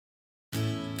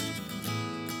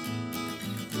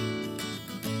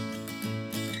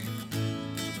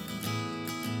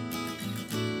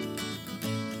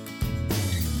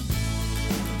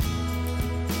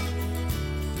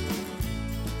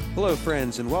Hello,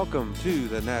 friends, and welcome to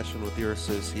the National Deer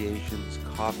Association's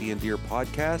Coffee and Deer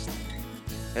podcast.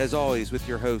 As always, with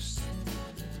your hosts,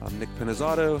 I'm Nick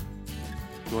Penizzato,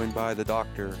 joined by the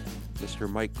doctor, Mr.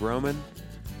 Mike Groman,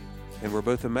 and we're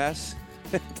both a mess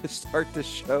to start this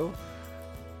show.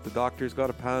 The doctor's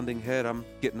got a pounding head. I'm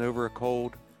getting over a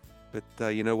cold,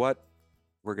 but you know what?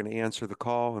 We're going to answer the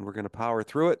call, and we're going to power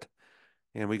through it.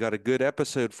 And we got a good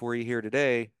episode for you here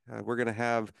today. We're going to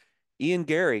have Ian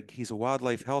Gereg. He's a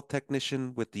wildlife health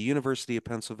technician with the University of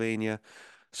Pennsylvania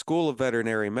School of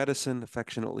Veterinary Medicine,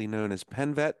 affectionately known as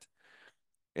Penn.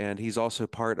 And he's also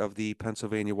part of the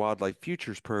Pennsylvania Wildlife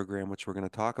Futures Program, which we're going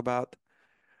to talk about.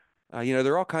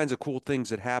 There are all kinds of cool things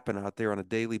that happen out there on a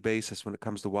daily basis when it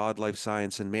comes to wildlife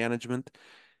science and management.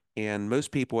 And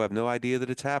most people have no idea that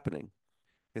it's happening.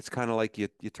 It's kind of like you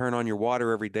turn on your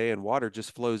water every day and water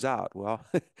just flows out. Well,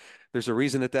 there's a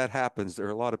reason that happens. There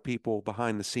are a lot of people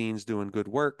behind the scenes doing good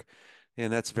work,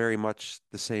 and that's very much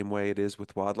the same way it is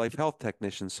with wildlife health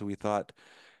technicians. So we thought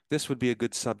this would be a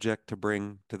good subject to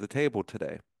bring to the table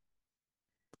today.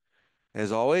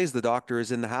 As always, the doctor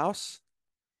is in the house.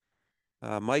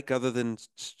 Mike, other than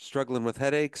struggling with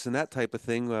headaches and that type of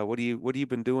thing, what have you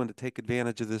been doing to take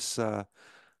advantage of this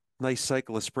nice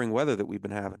cycle of spring weather that we've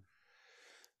been having?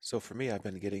 So for me, I've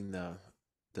been getting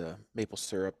the maple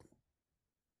syrup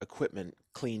equipment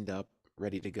cleaned up,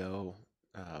 ready to go.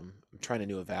 I'm trying a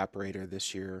new evaporator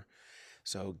this year,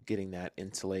 so getting that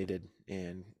insulated,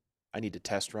 and I need to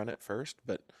test run it first,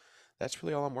 but that's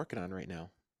really all I'm working on right now.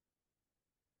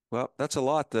 Well, that's a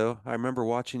lot, though. I remember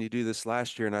watching you do this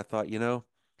last year, and I thought, the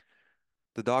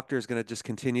doctor is going to just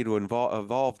continue to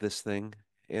evolve this thing.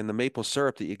 And the maple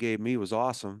syrup that you gave me was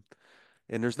awesome.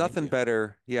 And there's Thank nothing you.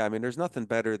 better. Yeah, I mean, there's nothing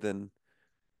better than,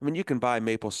 you can buy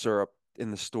maple syrup in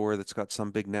the store that's got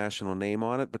some big national name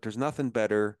on it, but there's nothing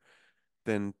better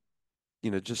than,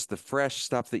 just the fresh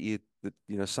stuff that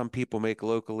some people make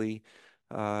locally.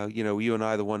 You and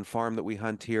I, the one farm that we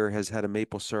hunt here has had a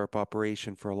maple syrup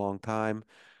operation for a long time.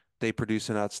 They produce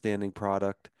an outstanding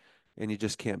product, and you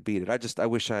just can't beat it. I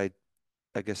wish I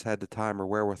guess had the time or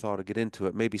wherewithal to get into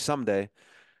it. Maybe someday.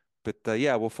 But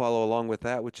yeah, we'll follow along with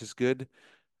that, which is good.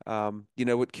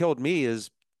 What killed me is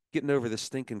getting over the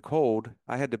stinking cold.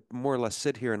 I had to more or less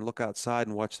sit here and look outside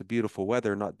and watch the beautiful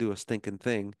weather, not do a stinking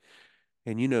thing.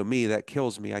 And you know me, that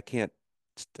kills me. I can't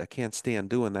stand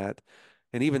doing that.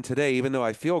 And even today, even though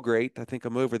I feel great, I think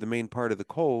I'm over the main part of the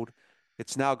cold.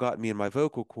 It's now got me in my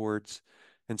vocal cords,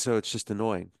 and so it's just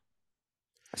annoying.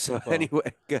 So Well,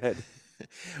 anyway, go ahead.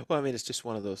 well, I mean, it's just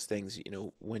one of those things,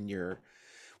 when you're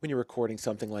recording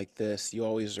something like this, you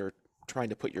always are trying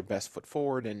to put your best foot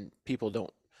forward, and people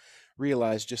don't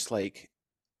realize, just like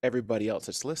everybody else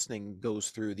that's listening goes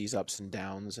through these ups and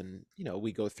downs, and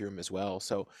we go through them as well.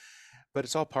 So but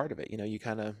it's all part of it. You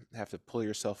kind of have to pull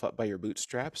yourself up by your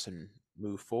bootstraps and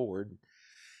move forward.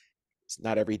 It's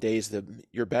not every day is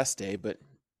your best day, but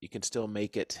you can still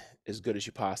make it as good as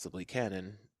you possibly can,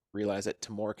 and realize that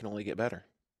tomorrow can only get better.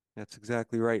 That's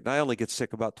exactly right. And I only get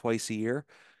sick about twice a year,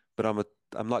 but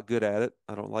I'm not good at it.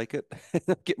 I don't like it.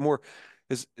 Get more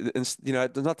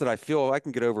not that I feel I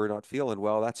can get over not feeling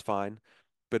well. That's fine.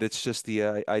 But it's just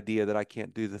the idea that I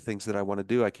can't do the things that I want to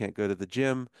do. I can't go to the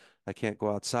gym. I can't go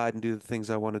outside and do the things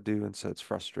I want to do. And so it's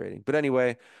frustrating. But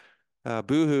anyway,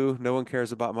 boo-hoo. No one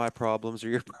cares about my problems or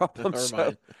your problems. Or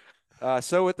So, mine.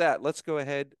 so with that, let's go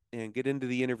ahead and get into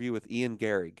the interview with Ian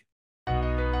Gereg.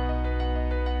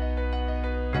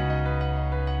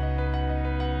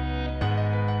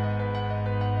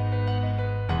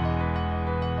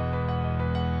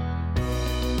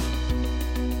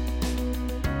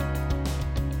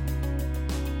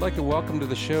 I'd like to welcome to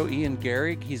the show Ian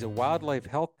Gereg. He's a wildlife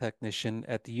health technician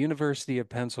at the University of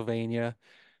Pennsylvania,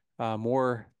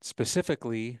 more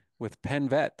specifically with Penn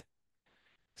Vet.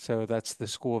 So that's the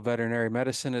School of Veterinary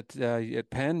Medicine at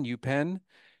Penn, UPenn.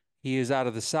 He is out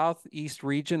of the southeast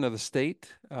region of the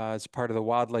state as part of the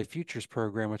Wildlife Futures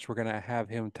Program, which we're going to have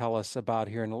him tell us about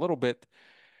here in a little bit.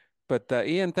 But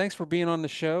Ian, thanks for being on the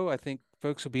show. I think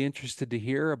folks will be interested to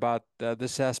hear about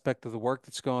this aspect of the work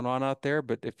that's going on out there.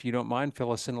 But if you don't mind,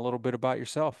 fill us in a little bit about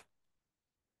yourself.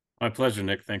 My pleasure,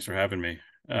 Nick. Thanks for having me.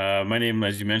 My name,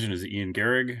 as you mentioned, is Ian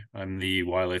Gereg. I'm the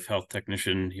wildlife health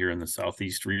technician here in the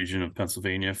southeast region of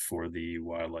Pennsylvania for the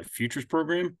Wildlife Futures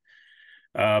Program.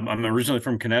 I'm originally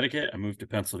from Connecticut. I moved to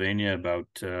Pennsylvania about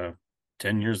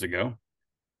 10 years ago.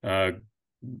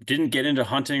 Didn't get into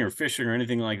hunting or fishing or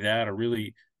anything like that, or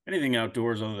really anything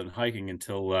outdoors other than hiking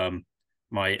until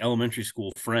my elementary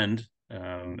school friend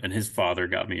and his father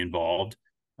got me involved.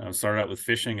 Started out with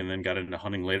fishing and then got into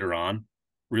hunting later on.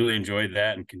 Really enjoyed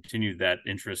that and continued that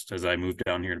interest as I moved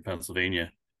down here to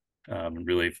Pennsylvania. and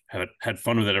really have had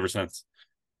fun with it ever since.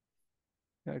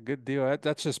 Yeah, good deal.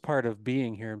 That's just part of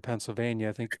being here in Pennsylvania.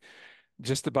 I think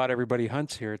just about everybody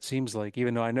hunts here, it seems like,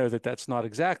 even though I know that that's not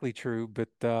exactly true. But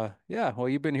yeah, well,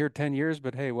 you've been here 10 years,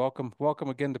 but hey, welcome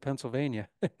again to Pennsylvania.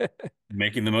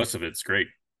 Making the most of it's great.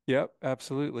 Yep,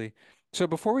 absolutely. So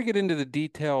before we get into the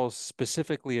details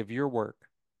specifically of your work,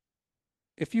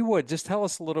 if you would just tell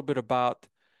us a little bit about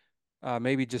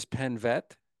maybe just Penn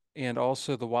Vet and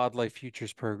also the Wildlife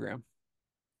Futures Program.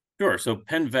 Sure. So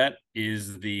Penn Vet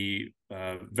is the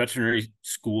veterinary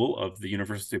school of the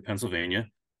University of Pennsylvania.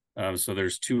 So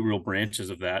there's two real branches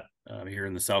of that here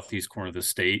in the southeast corner of the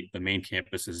state. The main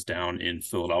campus is down in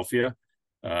Philadelphia,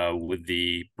 with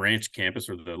the branch campus,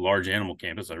 or the large animal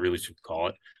campus, I really should call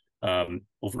it,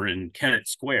 over in Kennett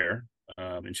Square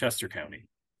in Chester County.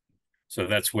 So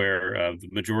that's where the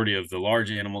majority of the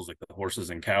large animals, like the horses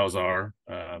and cows, are.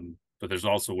 But there's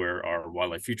also where our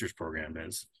Wildlife Futures program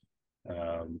is.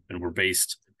 And we're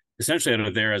based essentially out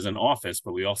of there as an office,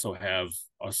 but we also have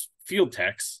us field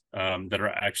techs that are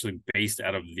actually based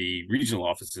out of the regional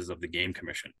offices of the Game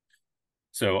Commission.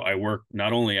 So I work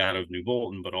not only out of New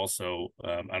Bolton, but also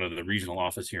out of the regional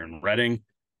office here in Reading.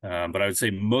 But I would say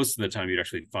most of the time you'd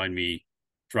actually find me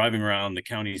driving around the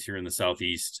counties here in the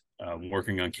Southeast,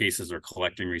 working on cases or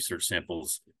collecting research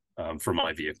samples for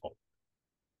my vehicle.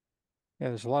 Yeah,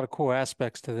 there's a lot of cool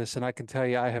aspects to this, and I can tell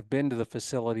you, I have been to the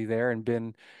facility there and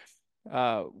been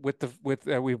we've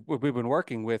been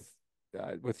working with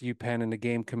UPenn and the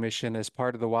Game Commission as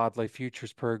part of the Wildlife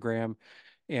Futures program,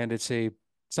 and it's a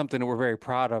something that we're very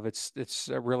proud of. It's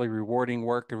a really rewarding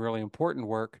work and really important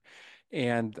work.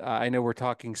 And I know we're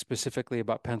talking specifically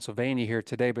about Pennsylvania here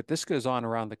today, but this goes on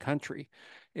around the country.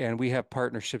 And we have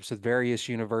partnerships with various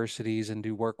universities and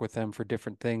do work with them for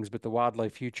different things. But the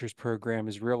Wildlife Futures program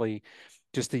is really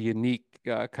just a unique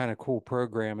kind of cool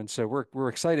program. And so we're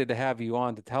excited to have you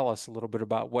on to tell us a little bit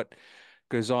about what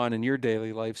goes on in your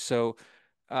daily life. So,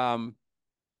 um,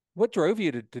 what drove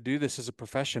you to do this as a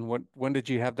profession? When did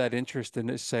you have that interest in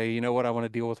this, say, you know what, I want to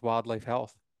deal with wildlife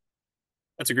health?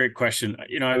 That's a great question.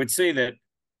 I would say that,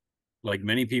 like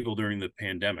many people during the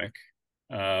pandemic,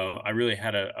 I really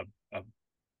had a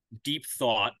deep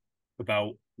thought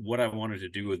about what I wanted to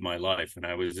do with my life. And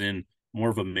I was in more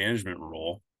of a management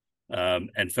role,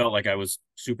 and felt like I was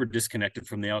super disconnected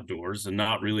from the outdoors and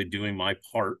not really doing my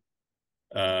part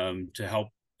to help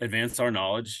advance our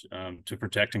knowledge to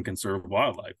protect and conserve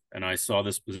wildlife. And I saw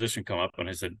this position come up and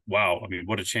I said, wow, I mean,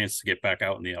 what a chance to get back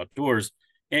out in the outdoors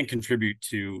and contribute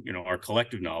to, our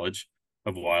collective knowledge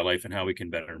of wildlife and how we can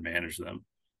better manage them.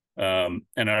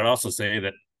 And I'd also say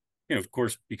that, of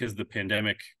course, because the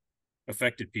pandemic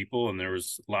affected people and there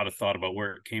was a lot of thought about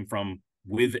where it came from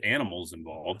with animals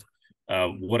involved,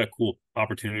 what a cool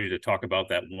opportunity to talk about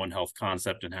that One Health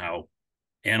concept and how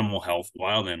animal health,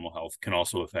 wild animal health, can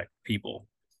also affect people.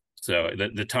 So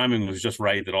the timing was just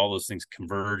right that all those things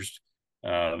converged,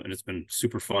 and it's been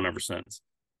super fun ever since.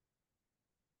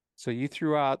 So you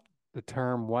threw out the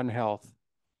term One Health,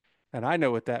 and I know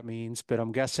what that means, but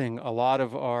I'm guessing a lot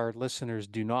of our listeners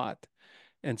do not.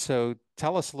 And so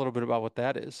tell us a little bit about what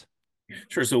that is.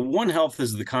 Sure. So One Health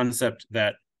is the concept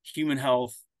that human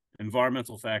health,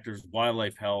 environmental factors,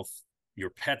 wildlife health,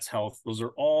 your pet's health, those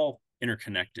are all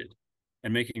interconnected,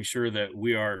 and making sure that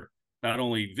we are not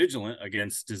only vigilant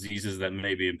against diseases that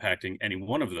may be impacting any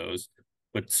one of those,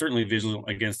 but certainly vigilant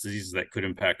against diseases that could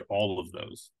impact all of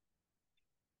those.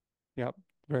 Yep,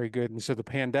 very good. And so the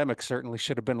pandemic certainly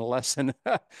should have been a lesson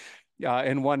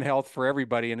in One Health for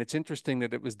everybody. And it's interesting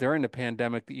that it was during the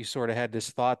pandemic that you sort of had this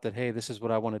thought that, hey, this is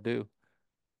what I want to do.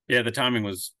 Yeah, the timing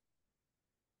was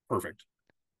perfect.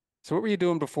 So what were you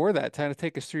doing before that? Kind of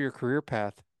take us through your career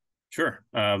path. Sure.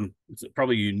 It's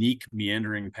probably a unique,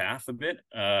 meandering path a bit.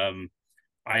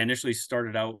 I initially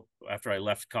started out after I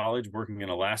left college working in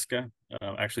Alaska,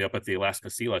 actually up at the Alaska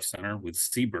Sea Life Center with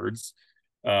seabirds.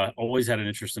 Always had an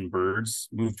interest in birds,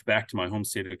 moved back to my home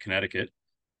state of Connecticut,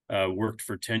 worked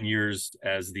for 10 years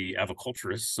as the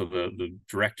aviculturist, so the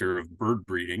director of bird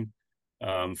breeding,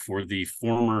 for the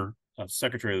former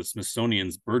secretary of the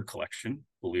Smithsonian's bird collection,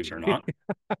 believe it or not.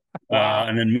 Wow.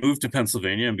 And then moved to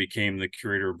Pennsylvania and became the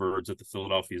curator of birds at the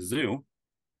Philadelphia Zoo,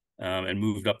 and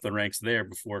moved up the ranks there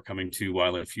before coming to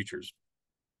Wildlife Futures.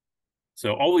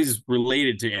 So always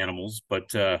related to animals, but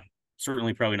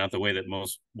certainly probably not the way that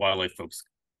most wildlife folks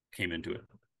came into it.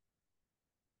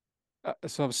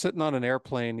 So I'm sitting on an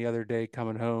airplane the other day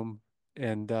coming home,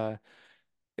 and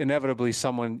inevitably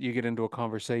you get into a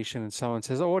conversation and someone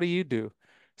says, "Oh, what do you do?"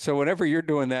 So whenever you're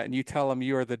doing that and you tell them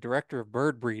you are the director of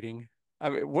bird breeding, I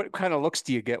mean, what kind of looks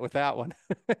do you get with that one?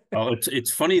 Oh,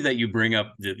 it's funny that you bring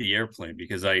up the airplane,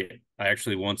 because I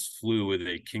actually once flew with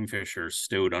a kingfisher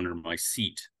stowed under my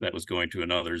seat that was going to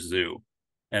another zoo,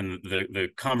 and the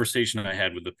conversation I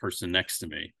had with the person next to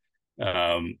me,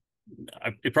 um,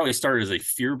 it probably started as a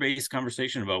fear-based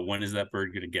conversation about when is that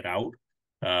bird going to get out,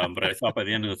 but I thought by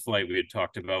the end of the flight we had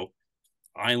talked about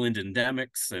island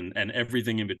endemics and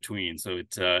everything in between. So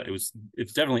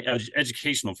it's definitely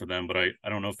educational for them, but I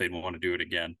don't know if they'd want to do it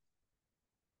again.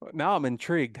 Now I'm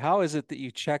intrigued. How is it that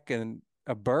you check in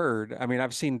a bird? I mean,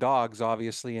 I've seen dogs,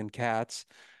 obviously, and cats,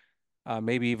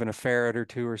 maybe even a ferret or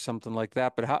two or something like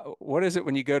that. But what is it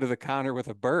when you go to the counter with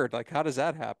a bird? Like, how does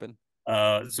that happen?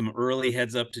 Some early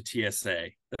heads up to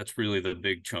TSA. That's really the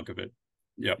big chunk of it.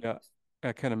 Yep. Yeah,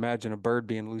 I can imagine a bird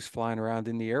being loose flying around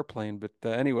in the airplane. But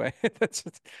anyway, it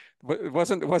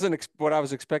wasn't what I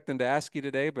was expecting to ask you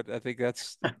today. But I think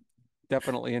that's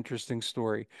definitely interesting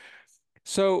story.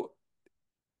 So,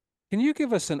 can you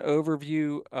give us an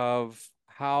overview of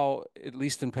how, at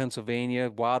least in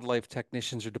Pennsylvania, wildlife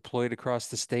technicians are deployed across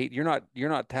the state? You're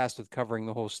not tasked with covering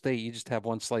the whole state. You just have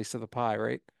one slice of the pie,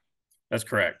 right? That's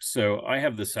correct. So I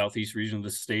have the southeast region of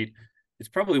the state. It's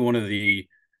probably one of the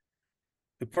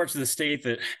parts of the state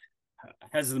that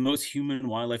has the most human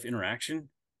wildlife interaction.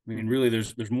 I mean, really,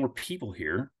 there's more people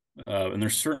here, and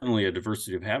there's certainly a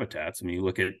diversity of habitats. I mean, you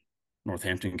look at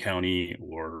Northampton County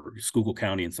or Schuylkill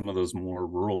County and some of those more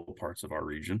rural parts of our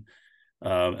region,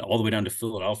 all the way down to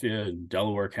Philadelphia and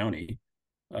Delaware County,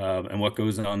 and what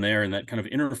goes on there, and that kind of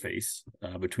interface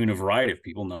between a variety of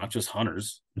people, not just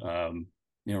hunters,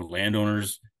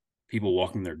 landowners, people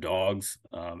walking their dogs,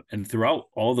 and throughout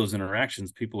all those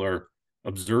interactions, people are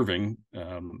observing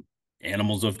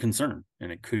animals of concern,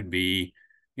 and it could be,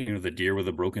 the deer with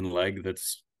a broken leg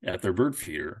that's at their bird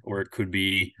feeder, or it could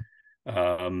be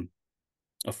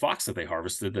a fox that they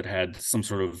harvested that had some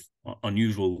sort of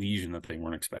unusual lesion that they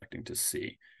weren't expecting to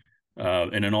see.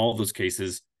 And in all of those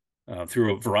cases,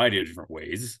 through a variety of different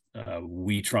ways,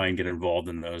 we try and get involved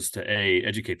in those to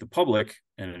educate the public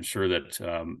and ensure that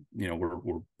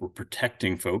we're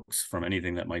protecting folks from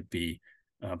anything that might be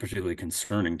particularly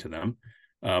concerning to them,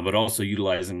 but also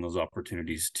utilizing those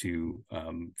opportunities to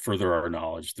further our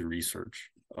knowledge through research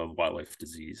of wildlife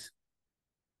disease.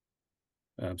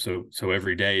 So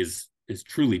every day is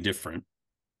truly different.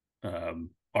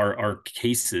 Our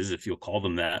cases, if you'll call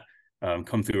them that,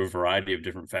 come through a variety of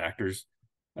different factors.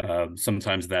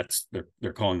 Sometimes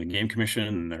they're calling the game commission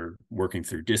and they're working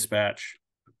through dispatch.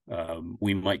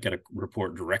 We might get a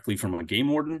report directly from a game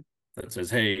warden that says,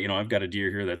 hey, I've got a deer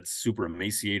here that's super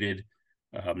emaciated.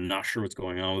 I'm not sure what's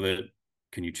going on with it.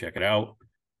 Can you check it out?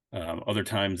 Other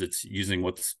times it's using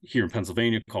what's here in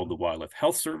Pennsylvania called the Wildlife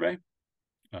Health Survey,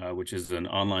 which is an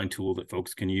online tool that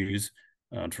folks can use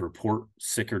to report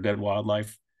sick or dead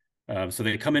wildlife. So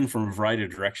they come in from a variety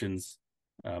of directions,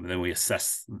 and then we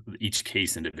assess each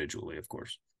case individually, of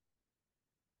course.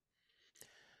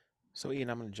 So Ian,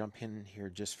 I'm going to jump in here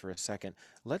just for a second.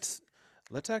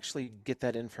 Let's actually get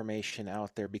that information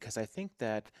out there, because I think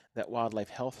that wildlife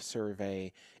health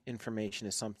survey information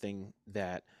is something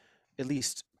that at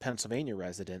least Pennsylvania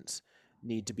residents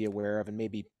need to be aware of, and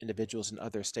maybe individuals in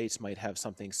other states might have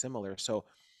something similar. So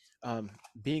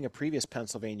being a previous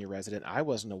Pennsylvania resident, I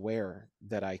wasn't aware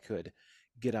that I could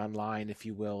get online, if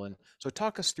you will. And so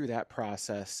talk us through that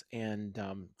process. And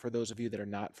for those of you that are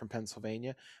not from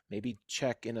Pennsylvania, maybe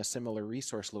check in a similar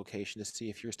resource location to see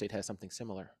if your state has something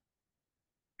similar.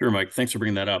 Sure, Mike. Thanks for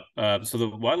bringing that up. So the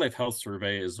Wildlife Health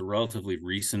Survey is a relatively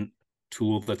recent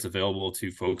tool that's available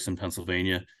to folks in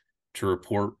Pennsylvania to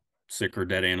report sick or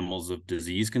dead animals of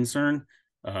disease concern,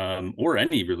 or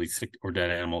any really sick or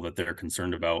dead animal that they're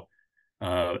concerned about.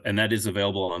 And that is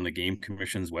available on the Game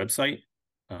Commission's website.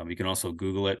 You can also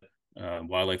Google it.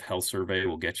 Wildlife Health Survey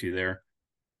will get you there.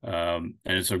 And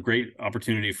it's a great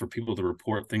opportunity for people to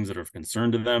report things that are of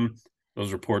concern to them.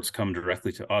 Those reports come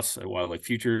directly to us at Wildlife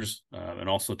Futures, and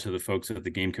also to the folks at the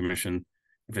Game Commission.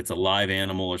 If it's a live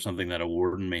animal or something that a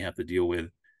warden may have to deal with,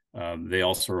 they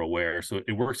also are aware. So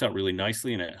it works out really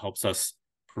nicely, and it helps us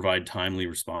provide timely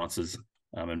responses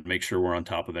and make sure we're on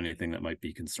top of anything that might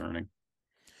be concerning.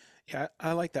 Yeah,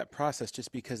 I like that process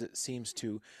just because it seems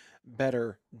to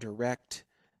better direct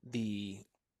the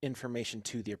information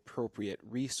to the appropriate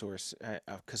resource.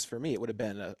 Because for me, it would have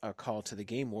been a call to the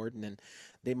game warden, and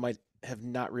they might have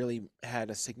not really had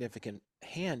a significant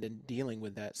hand in dealing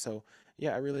with that. So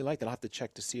yeah, I really like that. I'll have to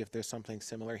check to see if there's something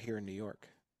similar here in New York.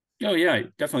 Oh yeah,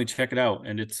 definitely check it out.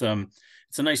 And it's a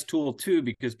nice tool too,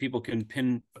 because people can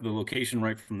pin the location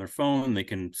right from their phone. They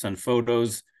can send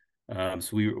photos. So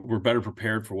we're better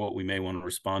prepared for what we may want to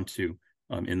respond to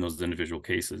in those individual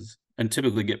cases, and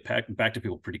typically get back to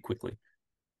people pretty quickly.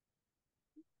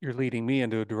 You're leading me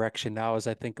into a direction now as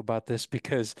I think about this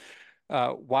because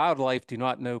wildlife do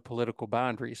not know political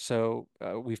boundaries. So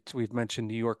we've mentioned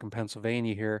New York and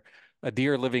Pennsylvania here. A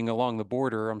deer living along the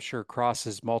border, I'm sure,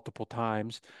 crosses multiple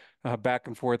times back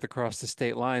and forth across the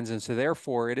state lines, and so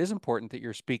therefore it is important that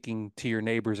you're speaking to your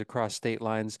neighbors across state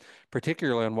lines,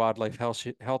 particularly on wildlife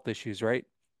health issues, right?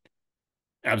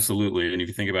 Absolutely. And if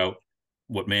you think about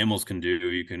what mammals can do,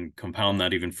 you can compound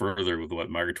that even further with what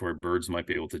migratory birds might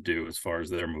be able to do as far as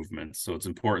their movements. So it's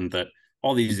important that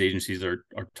all these agencies are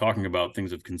talking about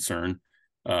things of concern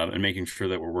and making sure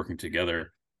that we're working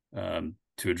together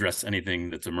to address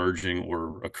anything that's emerging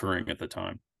or occurring at the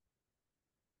time.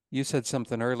 You said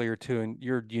something earlier too, and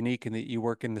you're unique in that you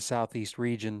work in the Southeast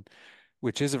region,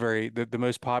 which is the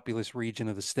most populous region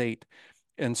of the state.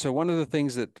 And so one of the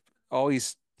things that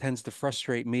always tends to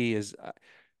frustrate me is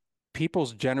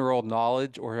people's general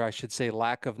knowledge, or I should say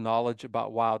lack of knowledge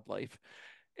about wildlife.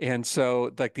 And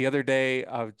so, like the other day,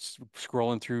 I was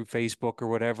scrolling through Facebook or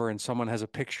whatever, and someone has a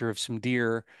picture of some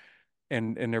deer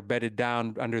and they're bedded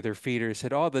down under their feeder.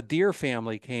 Said, "Oh, the deer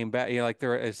family came back." You know, like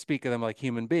they're speak of them like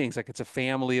human beings, like it's a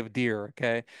family of deer.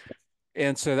 Okay.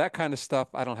 And so that kind of stuff,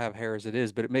 I don't have hair as it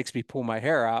is, but it makes me pull my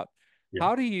hair out. Yeah.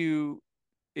 How do you,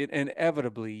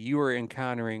 inevitably, you are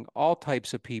encountering all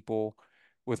types of people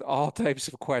with all types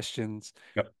of questions.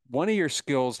 Yep. One of your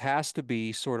skills has to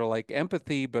be sort of like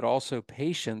empathy, but also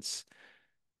patience.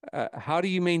 How do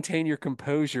you maintain your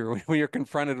composure when you're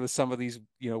confronted with some of these,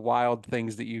 wild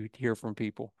things that you hear from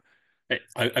people?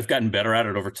 I've gotten better at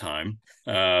it over time.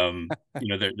 There's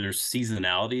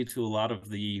seasonality to a lot of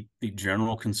the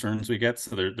general concerns we get.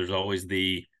 So there's always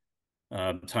the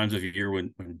times of year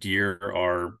when deer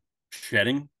are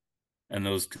shedding, and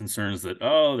those concerns that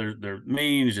they're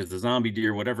mange, it's a zombie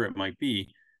deer, whatever it might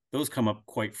be. Those come up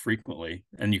quite frequently,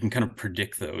 and you can kind of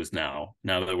predict those now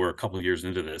that we're a couple of years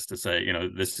into this, to say,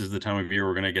 this is the time of year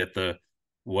we're going to get the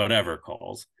whatever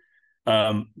calls.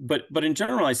 But in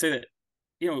general, I say that,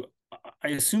 I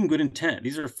assume good intent.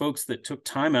 These are folks that took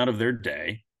time out of their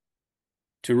day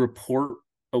to report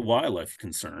a wildlife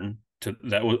concern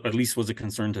that at least was a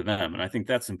concern to them. And I think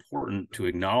that's important to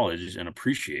acknowledge and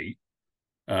appreciate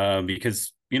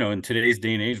because, in today's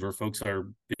day and age where folks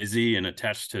are busy and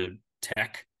attached to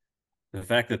tech, the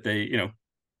fact that they,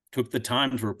 took the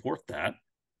time to report that,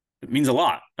 it means a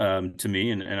lot to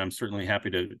me. And I'm certainly happy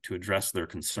to address their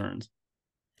concerns.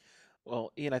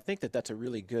 Well, Ian, I think that that's a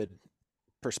really good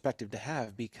perspective to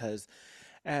have because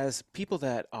as people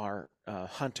that are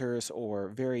hunters or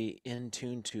very in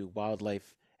tune to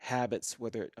wildlife habits,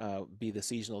 whether it be the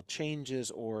seasonal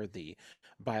changes or the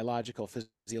biological,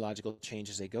 physiological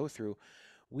changes they go through,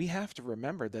 we have to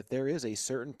remember that there is a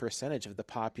certain percentage of the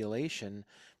population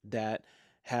that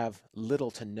have little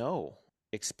to no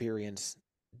experience,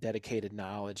 dedicated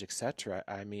knowledge, etc.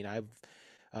 I mean,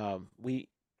 we,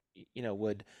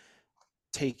 would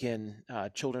take in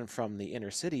children from the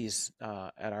inner cities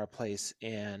at our place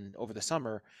and over the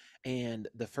summer, and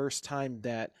the first time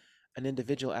that an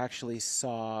individual actually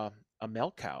saw a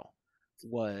milk cow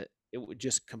was it would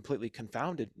just completely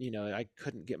confounded. I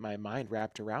couldn't get my mind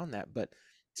wrapped around that. But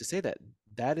to say that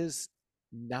that is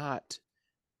not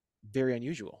very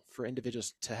unusual for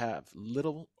individuals to have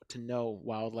little to no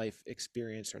wildlife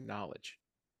experience or knowledge.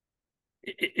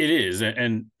 It is.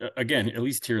 And again, at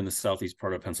least here in the southeast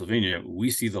part of Pennsylvania, we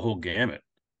see the whole gamut.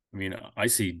 I mean, I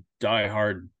see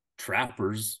diehard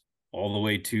trappers all the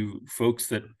way to folks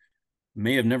that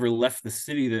may have never left the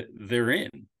city that they're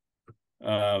in.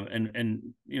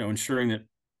 And ensuring that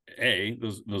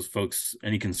those folks,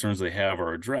 any concerns they have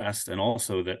are addressed, and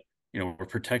also that we're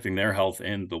protecting their health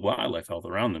and the wildlife health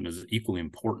around them is equally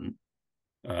important.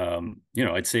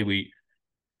 I'd say we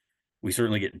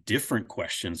certainly get different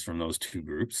questions from those two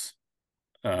groups,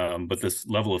 but this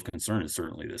level of concern is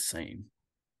certainly the same.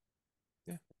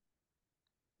 Yeah.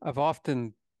 I've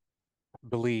often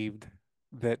believed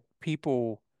that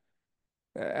people,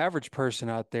 average person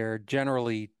out there,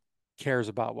 generally cares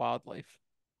about wildlife.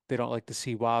 They don't like to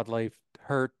see wildlife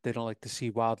hurt. They don't like to see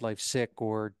wildlife sick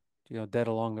or, dead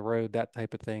along the road, that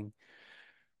type of thing.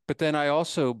 But then I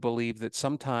also believe that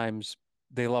sometimes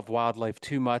they love wildlife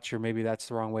too much, or maybe that's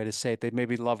the wrong way to say it. They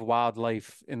maybe love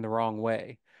wildlife in the wrong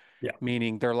way, Yeah.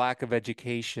 meaning their lack of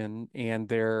education and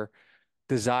their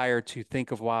desire to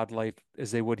think of wildlife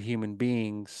as they would human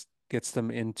beings gets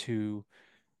them into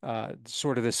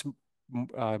sort of this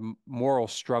moral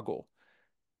struggle.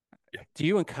 Yeah. Do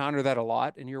you encounter that a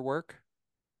lot in your work?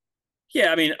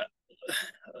 Yeah. I mean,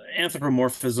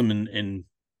 anthropomorphism in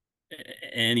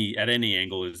any at any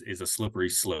angle is a slippery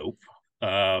slope.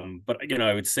 But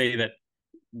I would say that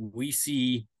we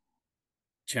see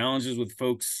challenges with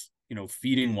folks,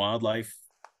 feeding wildlife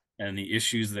and the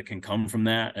issues that can come from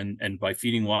that. And by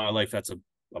feeding wildlife, that's a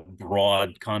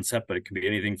broad concept, but it can be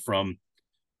anything from,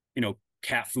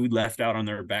 cat food left out on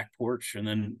their back porch and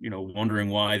then, wondering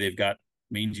why they've got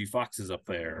mangy foxes up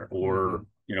there, or,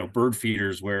 bird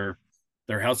feeders where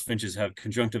their house finches have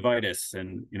conjunctivitis,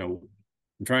 and,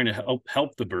 I'm trying to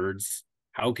help the birds.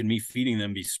 How can me feeding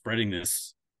them be spreading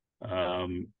this,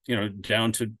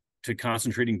 down to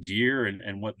concentrating deer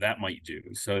and what that might do?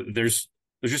 So there's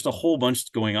just a whole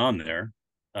bunch going on there,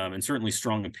 and certainly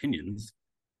strong opinions.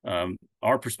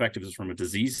 Our perspective is from a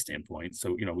disease standpoint,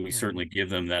 so we certainly give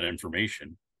them that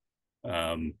information,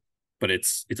 but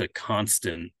it's a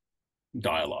constant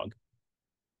dialogue.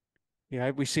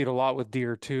 Yeah, we see it a lot with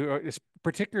deer too. It's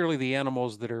particularly the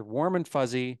animals that are warm and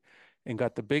fuzzy and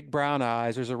got the big brown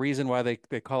eyes. There's a reason why they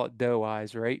call it doe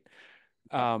eyes, right?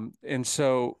 And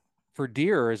so for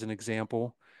deer, as an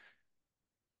example,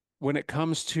 when it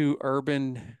comes to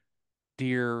urban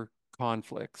deer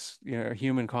conflicts,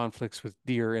 human conflicts with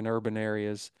deer in urban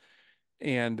areas,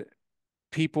 and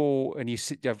people, and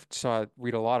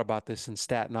read a lot about this in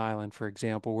Staten Island, for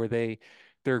example, where there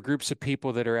are groups of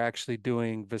people that are actually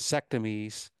doing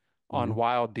vasectomies on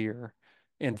wild deer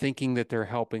and thinking that they're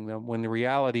helping them, when the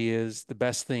reality is the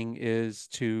best thing is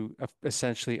to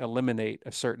essentially eliminate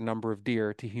a certain number of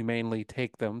deer, to humanely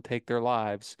take their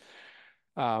lives.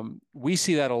 We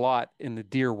see that a lot in the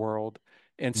deer world.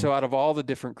 And so out of all the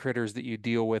different critters that you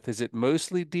deal with, is it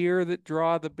mostly deer that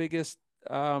draw the biggest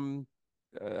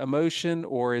emotion,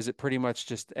 or is it pretty much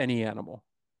just any animal?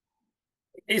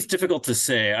 It's difficult to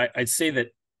say. I'd say that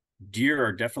deer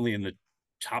are definitely in the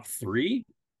top three.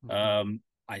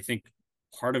 I think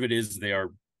part of it is they are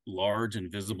large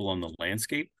and visible on the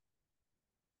landscape.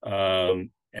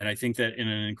 And I think that in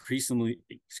an increasingly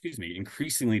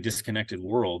disconnected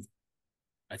world,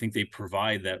 I think they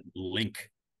provide that link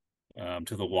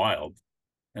to the wild.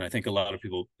 And I think a lot of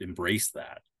people embrace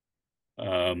that.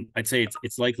 I'd say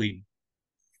it's likely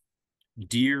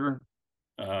deer,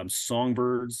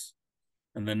 songbirds,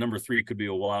 and then number three could be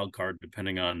a wild card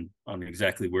depending on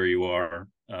exactly where you are.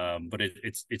 But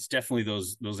it's definitely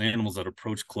those animals that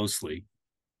approach closely,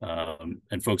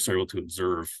 and folks are able to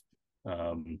observe.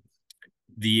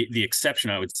 The exception,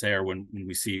 I would say, are when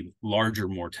we see larger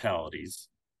mortalities,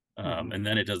 and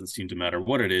then it doesn't seem to matter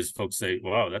what it is. Folks say,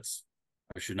 "Wow,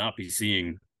 I should not be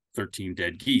seeing 13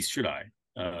 dead geese, should I?"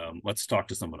 Let's talk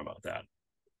to someone about that.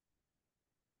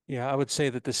 Yeah, I would say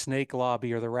that the snake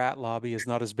lobby or the rat lobby is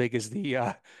not as big as the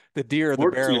deer or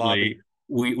the bear lobby.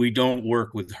 We don't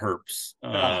work with herps.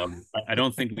 I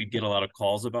don't think we get a lot of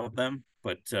calls about them,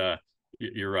 but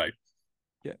you're right.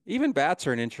 Yeah, even bats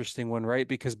are an interesting one, right?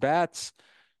 Because bats,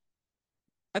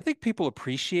 I think people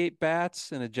appreciate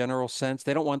bats in a general sense.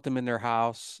 They don't want them in their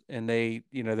house, and they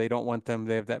don't want them.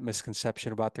 They have that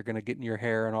misconception about they're going to get in your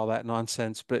hair and all that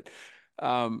nonsense. But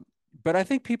I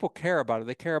think people care about it.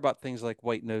 They care about things like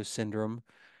white nose syndrome,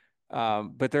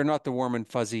 but they're not the warm and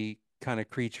fuzzy kind of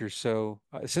creatures. So,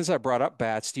 since I brought up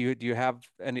bats, do you have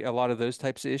a lot of those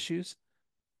types of issues?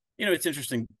 It's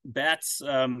interesting. Bats,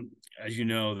 as you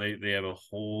know, they have a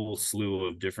whole slew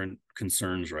of different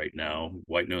concerns right now,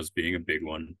 white nose being a big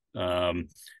one. The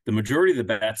majority of the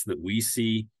bats that we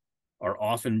see are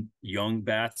often young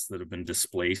bats that have been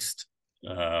displaced,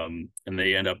 and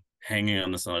they end up hanging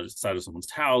on the side of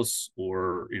someone's house,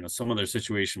 or some other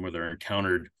situation where they're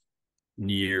encountered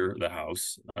near the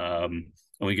house, and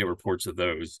we get reports of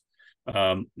those.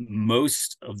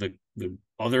 Most of the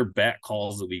other bat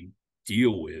calls that we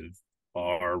deal with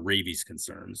are rabies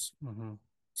concerns.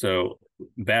 So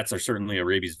bats are certainly a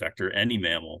rabies vector. Any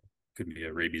mammal could be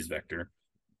a rabies vector.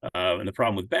 And the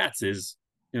problem with bats is,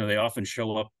 they often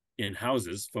show up in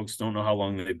houses. Folks don't know how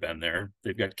long they've been there.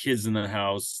 They've got kids in the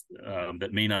house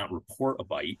that may not report a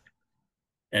bite.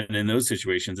 And in those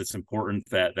situations, it's important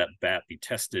that that bat be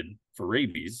tested for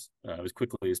rabies as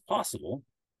quickly as possible,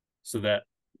 so that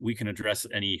we can address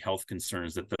any health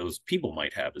concerns that those people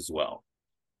might have as well.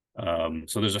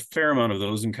 So there's a fair amount of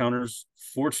those encounters.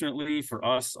 Fortunately for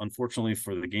us, unfortunately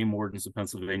for the game wardens of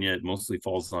Pennsylvania, it mostly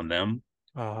falls on them.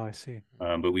 Oh, I see.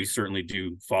 But we certainly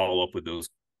do follow up with those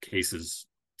cases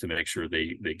to make sure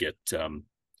they get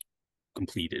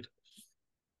completed.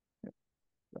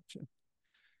 Gotcha.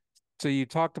 So you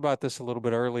talked about this a little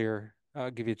bit earlier.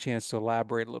 I'll give you a chance to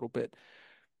elaborate a little bit.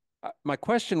 My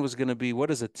question was going to be, what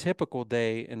does a typical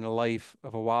day in the life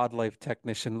of a wildlife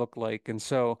technician look like? And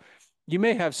so You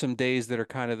may have some days that are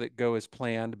kind of that go as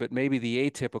planned, but maybe the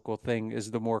atypical thing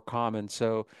is the more common.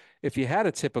 So if you had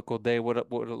a typical day,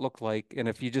 what would it look like? And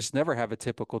if you just never have a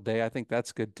typical day, I think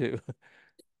that's good too.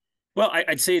 Well,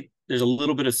 I'd say there's a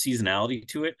little bit of seasonality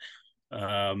to it.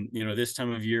 This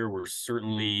time of year, we're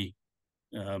certainly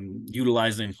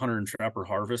utilizing hunter and trapper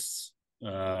harvests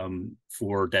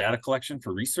for data collection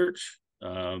for research.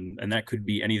 And that could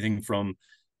be anything from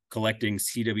collecting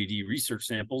CWD research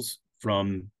samples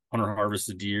from hunter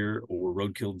harvested deer or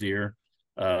roadkill deer.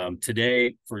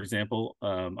 Today, for example,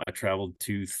 I traveled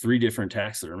to 3 different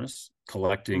taxidermists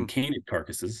collecting canid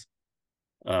carcasses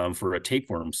for a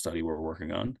tapeworm study we're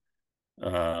working on.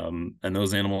 And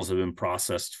those animals have been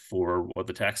processed for what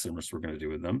the taxidermists were going to do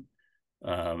with them.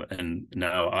 And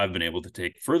now I've been able to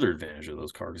take further advantage of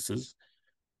those carcasses.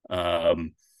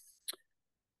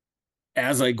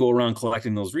 As I go around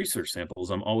collecting those research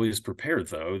samples, I'm always prepared,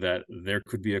 though, that there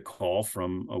could be a call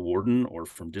from a warden or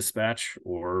from dispatch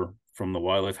or from the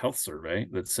Wildlife Health Survey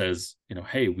that says,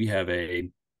 hey, we have a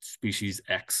species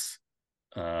X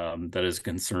that is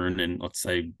concerned in, let's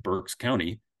say, Berks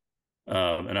County.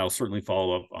 And I'll certainly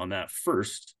follow up on that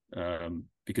first,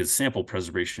 because sample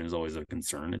preservation is always a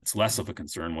concern. It's less of a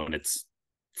concern when it's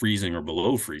freezing or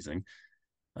below freezing.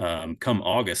 Come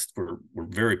August, we're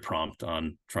very prompt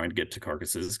on trying to get to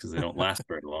carcasses because they don't last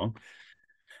very long.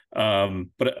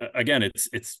 But again,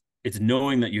 it's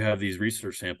knowing that you have these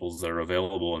research samples that are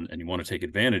available and you want to take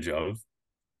advantage of,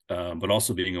 but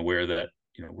also being aware that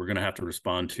we're going to have to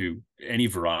respond to any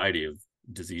variety of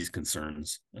disease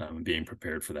concerns, and being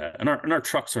prepared for that. And our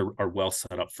trucks are well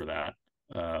set up for that.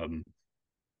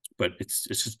 But it's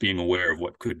just being aware of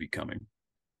what could be coming.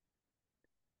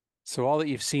 So all that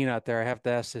you've seen out there, I have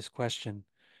to ask this question.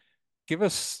 Give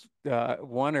us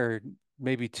one or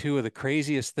maybe 2 of the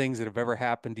craziest things that have ever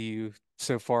happened to you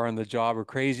so far on the job, or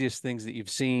craziest things that you've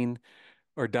seen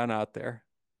or done out there.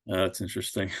 That's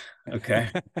interesting. Okay.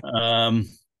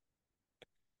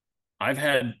 I've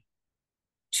had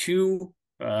 2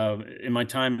 in my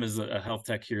time as a health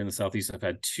tech here in the Southeast. I've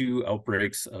had 2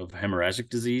 outbreaks of hemorrhagic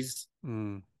disease.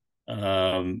 And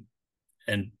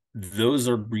those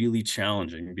are really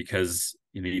challenging because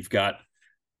you've got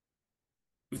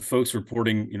folks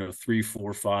reporting 3,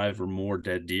 4, 5 or more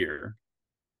dead deer,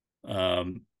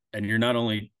 and you're not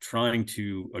only trying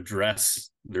to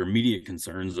address their immediate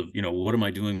concerns of what am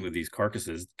I doing with these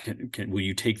carcasses, will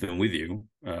you take them with you,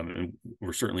 and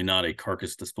we're certainly not a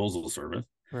carcass disposal service,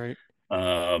 right?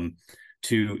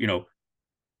 To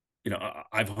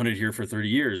I've hunted here for 30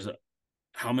 years.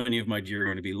 How many of my deer are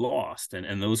going to be lost,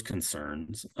 and those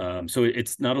concerns. So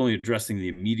it's not only addressing the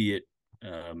immediate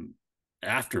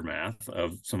aftermath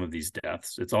of some of these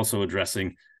deaths, it's also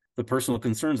addressing the personal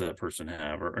concerns that person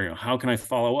have, or how can I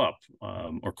follow up,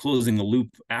 or closing the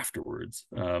loop afterwards.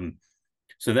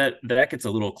 So that gets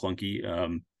a little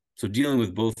clunky. So dealing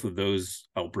with both of those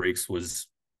outbreaks was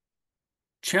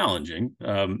challenging.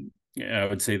 I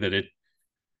would say that it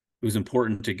was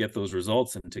important to get those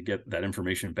results and to get that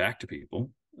information back to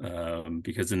people,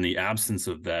 because in the absence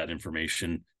of that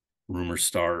information, rumors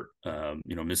start,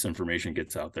 misinformation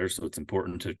gets out there. So it's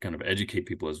important to kind of educate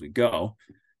people as we go.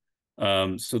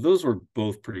 So those were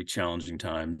both pretty challenging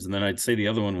times. And then I'd say the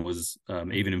other one was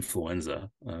avian influenza,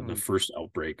 the first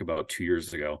outbreak about 2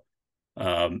 years ago.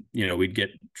 We'd get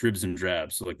dribs and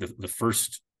drabs. So like the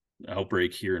first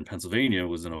outbreak here in Pennsylvania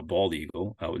was in a bald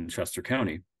eagle out in Chester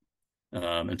County.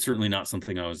 And certainly not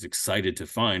something I was excited to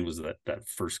find was that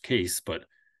first case, but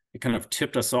it kind of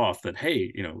tipped us off that,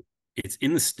 hey, it's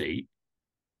in the state.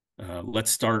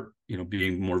 Let's start,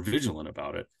 being more vigilant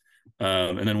about it.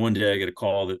 And then one day I get a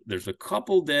call that there's a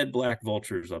couple dead black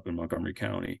vultures up in Montgomery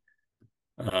County.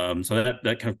 So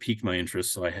that kind of piqued my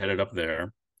interest. So I headed up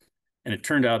there, and it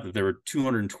turned out that there were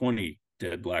 220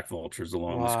 dead black vultures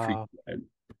along this creek.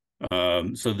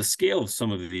 So the scale of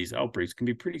some of these outbreaks can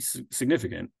be pretty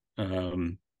significant.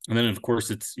 And then of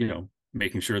course it's,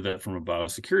 making sure that from a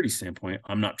biosecurity standpoint,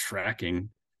 I'm not tracking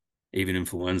avian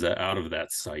influenza out of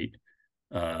that site.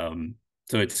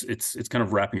 So it's kind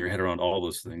of wrapping your head around all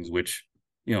those things, which,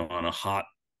 on a hot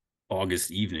August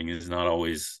evening is not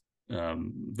always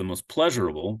the most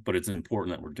pleasurable, but it's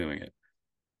important that we're doing it.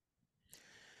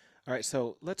 All right,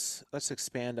 so let's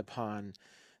expand upon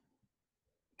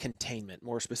containment,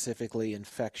 more specifically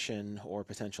infection or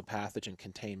potential pathogen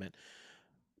containment.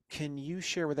 Can you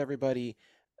share with everybody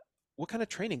what kind of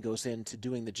training goes into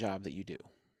doing the job that you do?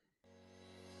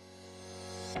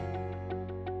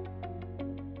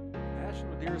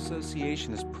 National Deer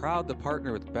Association is proud to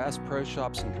partner with Bass Pro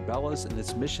Shops and Cabela's in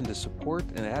its mission to support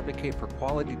and advocate for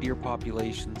quality deer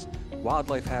populations,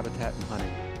 wildlife habitat, and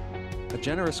hunting. A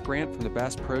generous grant from the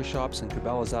Bass Pro Shops and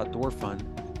Cabela's Outdoor Fund,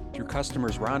 through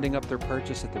customers rounding up their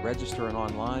purchase at the register and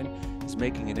online, is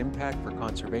making an impact for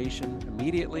conservation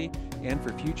immediately and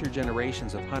for future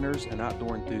generations of hunters and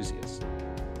outdoor enthusiasts.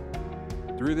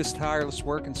 Through this tireless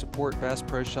work and support, Bass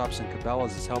Pro Shops and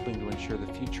Cabela's is helping to ensure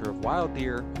the future of wild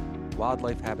deer,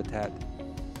 wildlife habitat,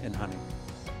 and hunting.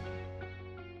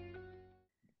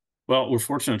 Well, we're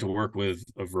fortunate to work with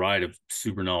a variety of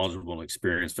super knowledgeable and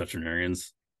experienced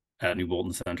veterinarians at New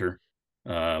Bolton Center.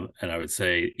 And I would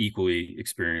say equally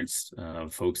experienced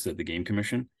folks at the Game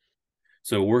Commission.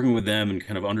 So working with them and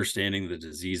kind of understanding the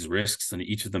disease risks, and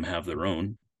each of them have their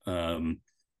own,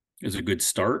 is a good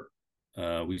start.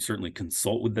 We certainly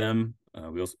consult with them.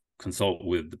 We also consult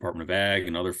with Department of Ag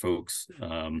and other folks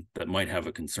that might have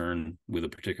a concern with a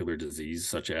particular disease,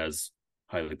 such as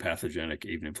highly pathogenic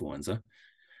avian influenza.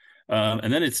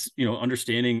 And then it's,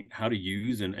 understanding how to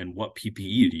use and what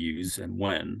PPE to use and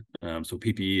when. So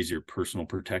PPE is your personal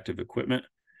protective equipment.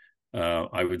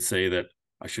 I would say that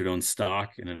I should own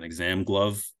stock in an exam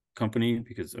glove company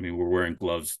because, we're wearing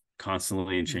gloves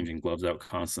constantly and changing gloves out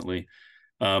constantly.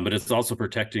 But it's also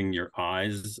protecting your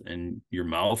eyes and your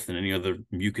mouth and any other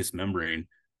mucous membrane,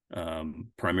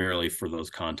 primarily for those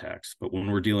contacts. But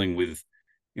when we're dealing with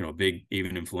a big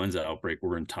avian influenza outbreak,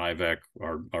 we're in Tyvek,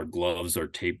 our gloves are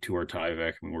taped to our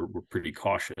Tyvek. We're pretty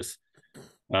cautious.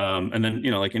 And then,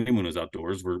 like anyone who's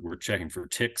outdoors, we're checking for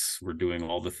ticks. We're doing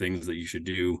all the things that you should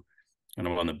do kind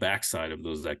of on the backside of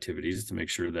those activities to make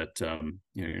sure that,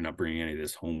 you're not bringing any of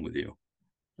this home with you.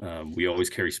 We always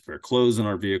carry spare clothes in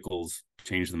our vehicles,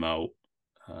 change them out,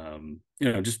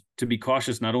 just to be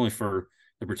cautious, not only for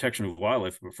the protection of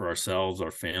wildlife, but for ourselves,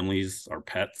 our families, our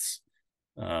pets.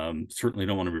 Certainly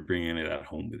don't want to be bringing any of that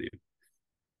home with you.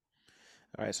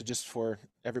 All right, so just for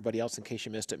everybody else, in case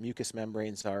you missed it, mucous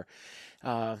membranes are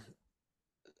a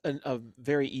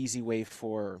very easy way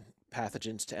for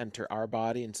pathogens to enter our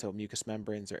body. And so mucous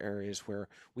membranes are areas where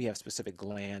we have specific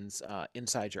glands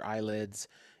inside your eyelids,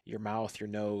 your mouth, your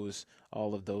nose,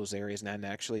 all of those areas. And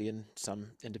actually in some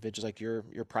individuals, like your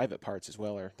private parts as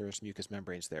well, there's mucous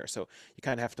membranes there. So you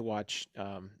kind of have to watch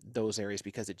those areas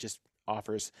because it just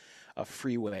offers a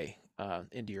freeway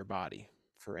into your body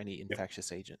for any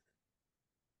infectious agent.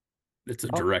 It's a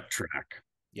direct track.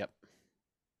 Yep.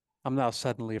 I'm now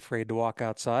suddenly afraid to walk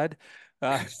outside.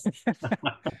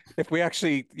 If we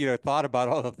actually, thought about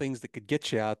all the things that could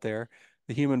get you out there,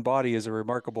 the human body is a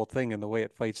remarkable thing in the way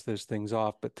it fights those things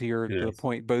off. But to the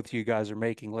point both of you guys are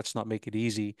making, let's not make it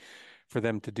easy for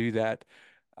them to do that.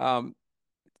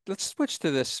 Let's switch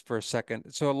to this for a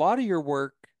second. So a lot of your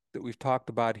work that we've talked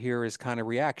about here is kind of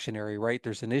reactionary, right?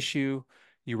 There's an issue,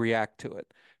 you react to it.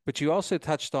 But you also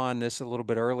touched on this a little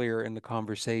bit earlier in the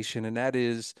conversation, and that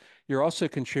is you're also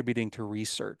contributing to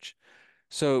research.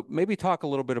 So maybe talk a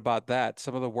little bit about that,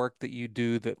 some of the work that you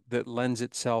do that lends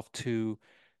itself to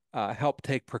help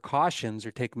take precautions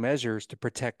or take measures to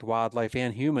protect wildlife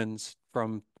and humans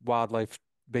from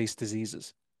wildlife-based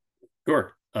diseases.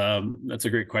 Sure. That's a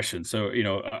great question. So,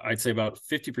 I'd say about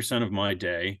 50% of my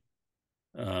day,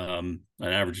 an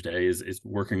average day, is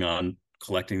working on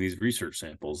collecting these research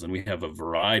samples. And we have a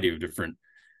variety of different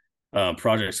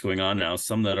projects going on now,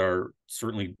 some that are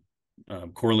certainly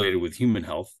correlated with human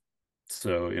health.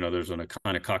 So, there's an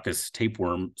Echinococcus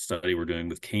tapeworm study we're doing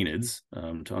with canids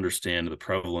to understand the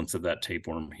prevalence of that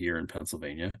tapeworm here in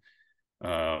Pennsylvania.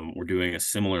 We're doing a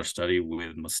similar study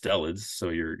with mustelids, so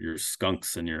your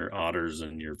skunks and your otters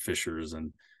and your fishers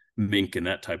and mink and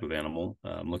that type of animal,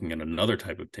 looking at another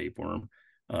type of tapeworm,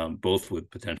 both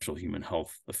with potential human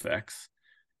health effects.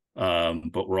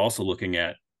 But we're also looking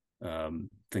at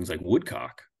things like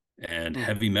woodcock and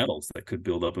heavy metals that could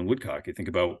build up in woodcock. You think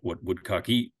about what woodcock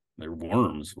eat. They're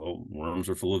worms. Well, worms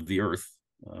are full of the earth.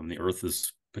 The earth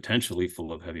is potentially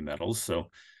full of heavy metals.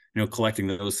 So, collecting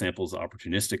those samples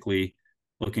opportunistically,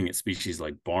 looking at species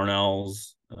like barn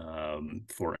owls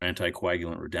for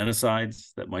anticoagulant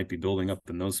rodenticides that might be building up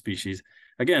in those species.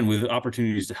 Again, with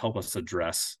opportunities to help us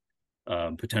address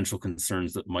potential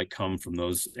concerns that might come from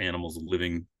those animals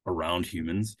living around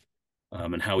humans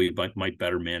and how we might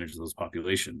better manage those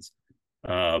populations.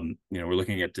 We're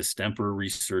looking at distemper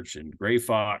research in gray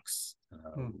fox.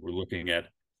 We're looking at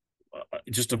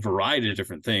just a variety of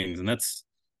different things. And that's,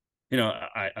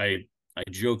 I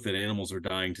joke that animals are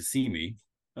dying to see me.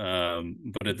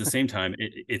 But at the same time,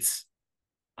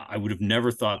 I would have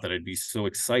never thought that I'd be so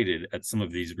excited at some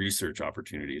of these research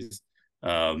opportunities.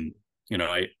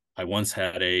 I once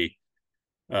had a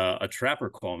trapper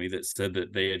call me that said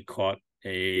that they had caught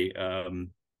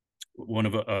an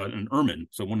ermine,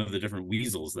 so one of the different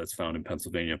weasels that's found in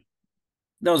Pennsylvania,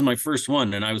 that was my first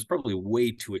one, and I was probably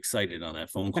way too excited on that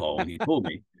phone call when he told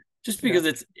me, just because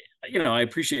it's, I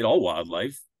appreciate all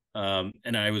wildlife,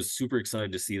 and I was super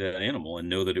excited to see that animal and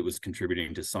know that it was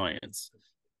contributing to science.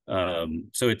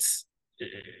 So it's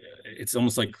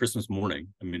almost like Christmas morning.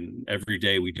 I mean, every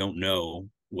day we don't know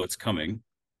what's coming,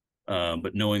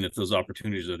 but knowing that those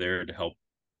opportunities are there to help,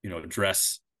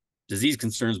 address disease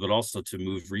concerns, but also to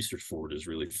move research forward is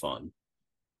really fun.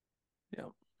 Yeah.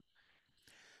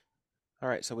 All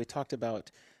right, so we talked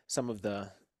about some of the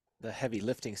heavy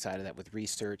lifting side of that with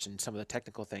research and some of the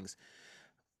technical things.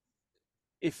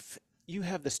 If you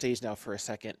have the stage now for a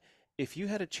second, if you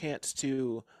had a chance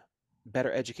to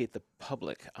better educate the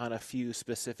public on a few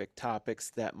specific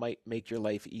topics that might make your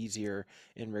life easier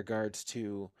in regards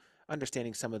to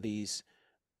understanding some of these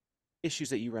issues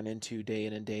that you run into day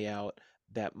in and day out,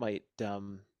 that might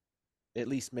at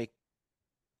least make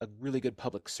a really good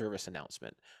public service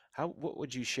announcement, what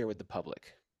would you share with the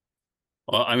public?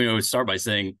 Well, I mean, I would start by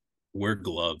saying wear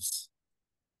gloves.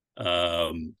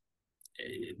 Um,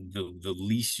 the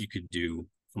least you could do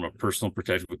from a personal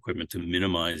protective equipment to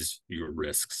minimize your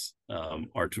risks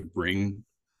are to bring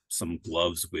some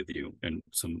gloves with you, and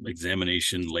some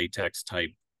examination latex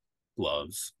type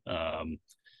gloves.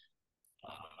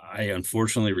 I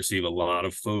unfortunately receive a lot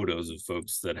of photos of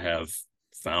folks that have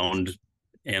found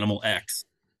animal X,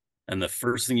 and the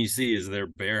first thing you see is their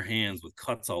bare hands with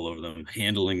cuts all over them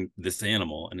handling this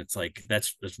animal, and it's like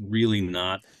that's really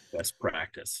not best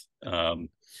practice. So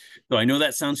I know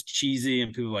that sounds cheesy,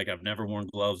 and people are like, I've never worn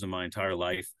gloves in my entire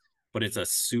life, but it's a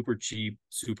super cheap,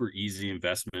 super easy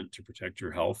investment to protect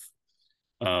your health.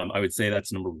 I would say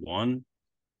that's number one.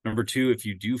 Number two, if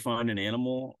you do find an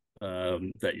animal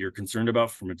that you're concerned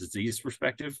about from a disease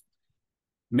perspective,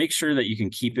 make sure that you can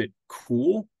keep it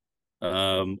cool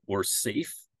or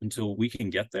safe until we can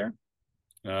get there.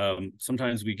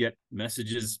 Sometimes we get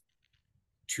messages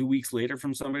 2 weeks later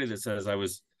from somebody that says, I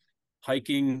was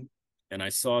hiking and I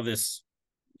saw this,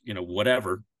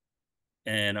 whatever,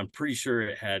 and I'm pretty sure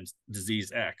it had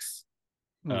disease X,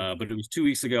 but it was 2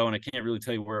 weeks ago and I can't really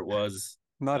tell you where it was.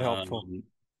 Not helpful.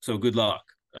 So good luck.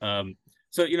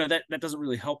 So that doesn't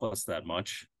really help us that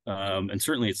much, and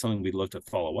certainly it's something we'd love to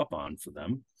follow up on for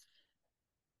them.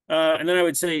 And then I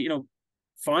would say,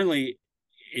 finally,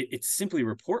 it's simply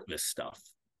report this stuff.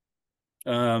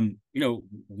 We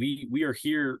are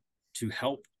here to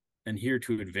help and here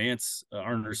to advance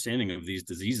our understanding of these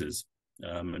diseases,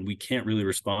 and we can't really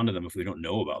respond to them if we don't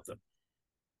know about them.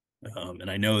 And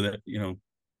I know that,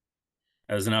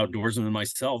 as an outdoorsman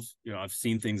myself, I've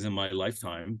seen things in my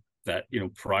lifetime that,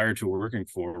 prior to working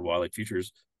for Wildlife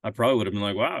Futures, I probably would have been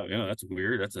like, wow, that's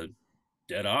weird. That's a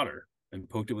dead otter, and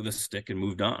poked it with a stick and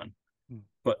moved on.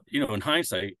 But, in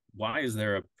hindsight, why is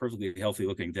there a perfectly healthy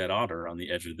looking dead otter on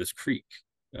the edge of this creek?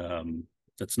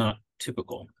 That's not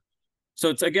typical. So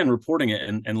it's, again, reporting it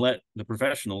and let the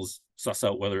professionals suss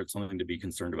out whether it's something to be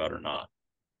concerned about or not.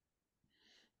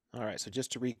 All right, so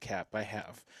just to recap, I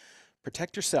have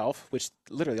protect yourself, which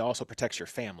literally also protects your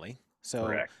family. So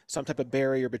Correct. some type of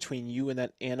barrier between you and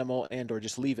that animal, and or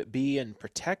just leave it be and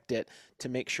protect it to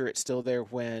make sure it's still there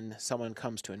when someone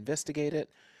comes to investigate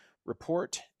it.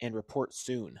 Report, and report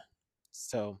soon.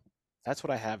 So that's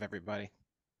what I have, everybody.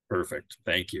 Perfect.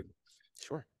 Thank you.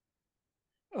 Sure.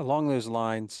 Along those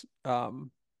lines,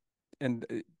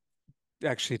 and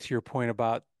actually to your point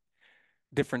about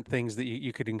different things that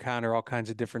you could encounter, all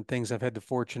kinds of different things. I've had the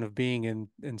fortune of being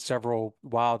in several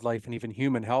wildlife and even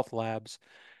human health labs.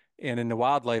 And in the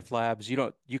wildlife labs,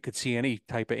 you could see any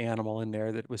type of animal in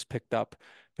there that was picked up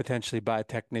potentially by a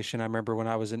technician. I remember when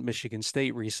I was in Michigan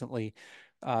State recently,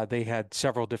 they had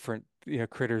several different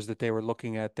critters that they were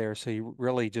looking at there. So you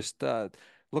really just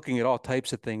looking at all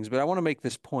types of things. But I want to make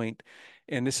this point,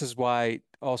 and this is why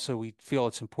also we feel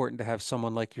it's important to have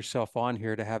someone like yourself on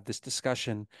here to have this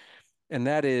discussion. And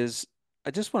that is,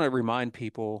 I just want to remind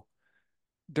people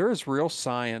there is real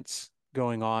science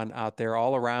going on out there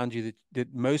all around you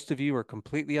that most of you are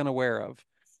completely unaware of.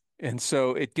 And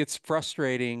so it gets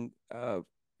frustrating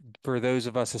for those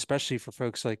of us, especially for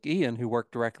folks like Ian who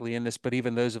work directly in this, but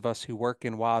even those of us who work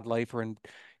in wildlife, or in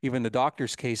even the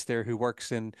doctor's case there who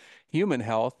works in human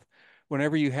health.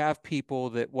 Whenever you have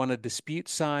people that want to dispute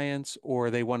science, or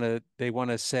they want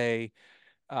to say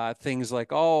things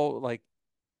like, oh, like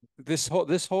this whole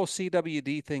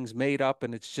CWD thing's made up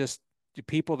and it's just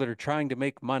people that are trying to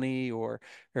make money, or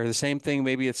the same thing,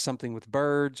 maybe it's something with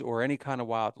birds or any kind of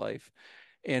wildlife.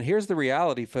 And here's the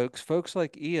reality, folks. Folks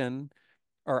like Ian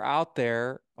are out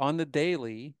there on the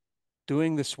daily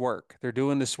doing this work. They're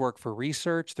doing this work for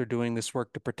research. They're doing this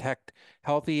work to protect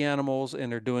healthy animals,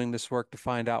 and they're doing this work to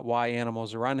find out why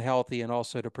animals are unhealthy, and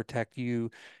also to protect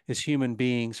you as human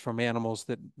beings from animals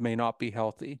that may not be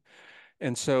healthy.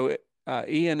 And so,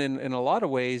 Ian, in a lot of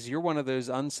ways, you're one of those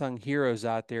unsung heroes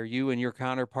out there, you and your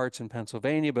counterparts in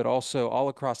Pennsylvania, but also all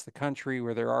across the country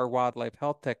where there are wildlife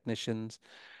health technicians.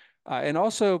 And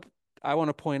also, I want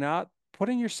to point out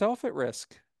putting yourself at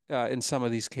risk in some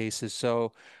of these cases.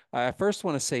 So I first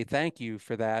want to say thank you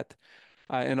for that.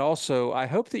 And also, I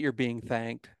hope that you're being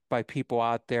thanked by people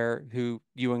out there who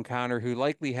you encounter who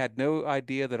likely had no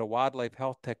idea that a wildlife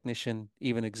health technician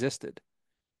even existed.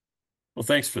 Well,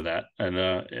 thanks for that, and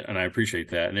I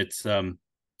appreciate that. And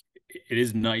it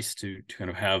is nice to kind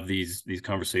of have these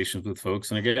conversations with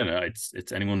folks. And again,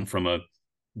 it's anyone from a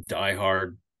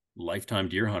diehard lifetime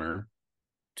deer hunter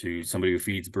to somebody who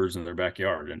feeds birds in their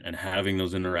backyard, and having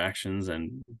those interactions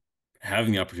and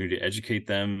having the opportunity to educate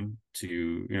them,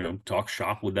 to talk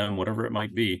shop with them, whatever it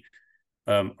might be,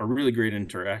 are really great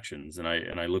interactions, and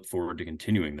I look forward to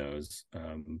continuing those.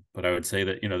 But I would say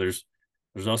that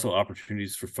there's also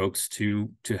opportunities for folks to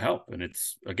help, and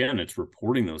it's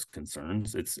reporting those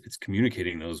concerns, it's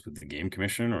communicating those with the Game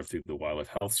Commission or through the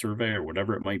Wildlife Health Survey or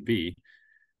whatever it might be,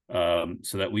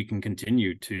 so that we can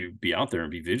continue to be out there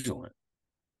and be vigilant.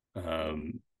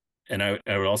 And I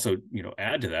would also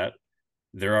add to that,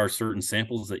 there are certain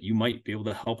samples that you might be able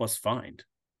to help us find.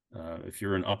 If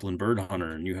you're an upland bird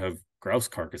hunter and you have grouse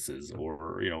carcasses,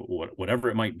 or whatever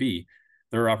it might be,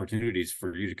 there are opportunities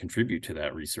for you to contribute to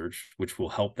that research, which will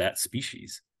help that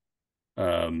species.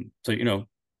 So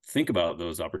think about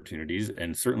those opportunities,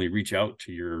 and certainly reach out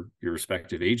to your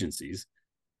respective agencies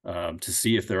to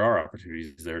see if there are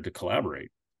opportunities there to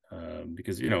collaborate.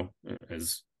 Because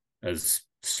as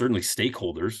certainly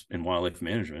stakeholders in wildlife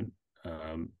management,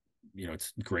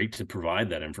 it's great to provide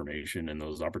that information and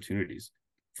those opportunities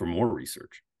for more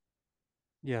research.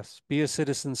 Yes, be a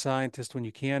citizen scientist when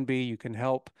you can be, you can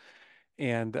help.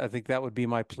 And I think that would be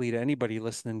my plea to anybody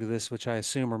listening to this, which I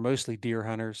assume are mostly deer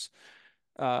hunters.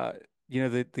 Uh,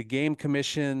 the game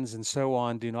commissions and so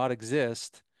on do not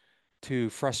exist to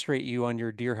frustrate you on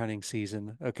your deer hunting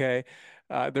season. Okay.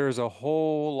 There's a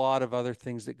whole lot of other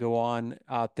things that go on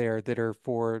out there that are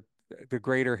for the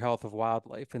greater health of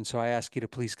wildlife. And so I ask you to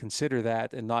please consider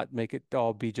that and not make it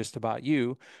all be just about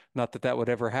you. Not that that would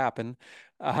ever happen.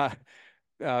 Uh,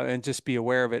 and just be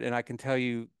aware of it. And I can tell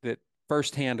you that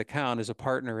firsthand account as a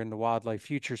partner in the Wildlife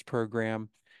Futures program,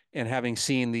 and having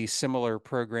seen these similar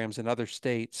programs in other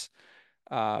states,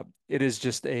 it is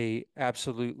just a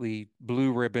absolutely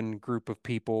blue ribbon group of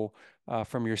people,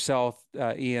 from yourself,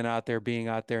 Ian, out there being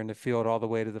out there in the field, all the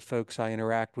way to the folks I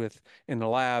interact with in the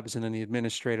labs and in the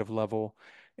administrative level.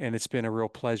 And it's been a real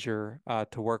pleasure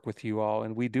to work with you all.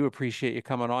 And we do appreciate you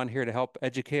coming on here to help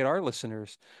educate our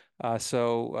listeners.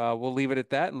 So we'll leave it at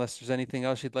that unless there's anything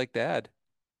else you'd like to add.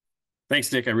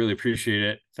 Thanks, Nick. I really appreciate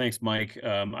it. Thanks, Mike.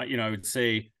 I would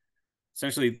say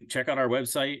essentially check out our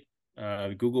website,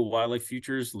 Google Wildlife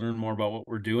Futures, learn more about what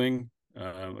we're doing.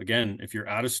 Again, if you're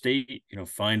out of state,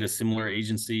 find a similar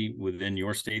agency within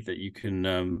your state that you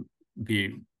can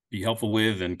be helpful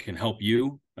with and can help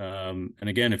you. And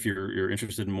again, if you're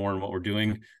interested in more in what we're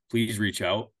doing, please reach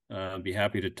out. Be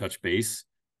happy to touch base.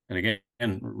 And again,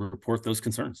 report those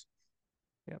concerns.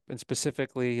 Yep. And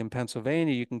specifically in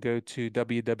Pennsylvania, you can go to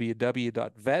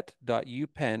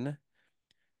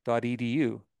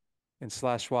www.vet.upenn.edu and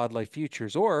 /wildlife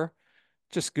futures, or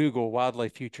just Google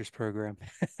Wildlife Futures Program,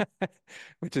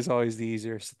 which is always the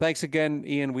easier. So thanks again,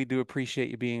 Ian. We do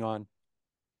appreciate you being on.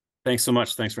 Thanks so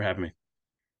much. Thanks for having me.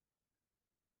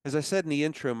 As I said in the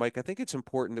intro, Mike, I think it's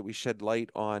important that we shed light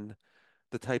on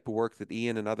the type of work that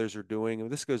Ian and others are doing.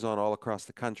 And this goes on all across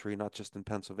the country, not just in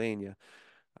Pennsylvania.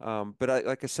 But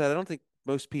like I said, I don't think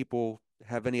most people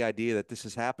have any idea that this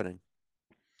is happening.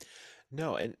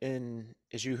 No, and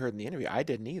as you heard in the interview, I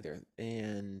didn't either.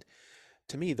 And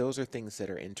to me, those are things that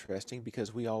are interesting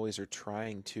because we always are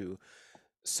trying to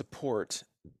support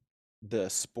the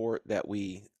sport that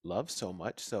we love so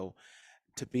much. So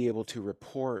to be able to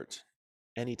report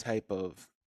any type of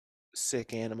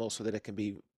sick animal so that it can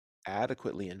be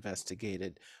adequately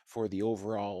investigated for the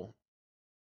overall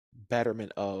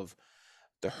betterment of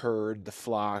the herd, the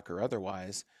flock, or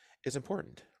otherwise is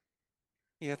important.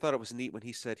 Yeah, I thought it was neat when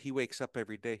he said he wakes up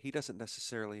every day. He doesn't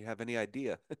necessarily have any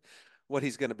idea what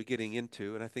he's going to be getting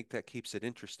into. And I think that keeps it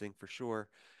interesting for sure.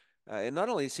 And not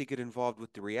only does he get involved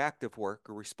with the reactive work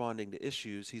or responding to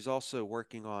issues, he's also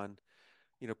working on,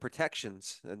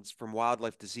 protections and from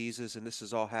wildlife diseases. And this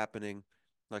is all happening,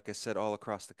 like I said, all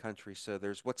across the country. So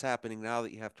there's what's happening now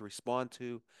that you have to respond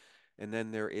to, and then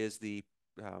there is the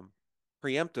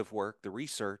preemptive work, the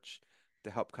research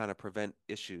to help kind of prevent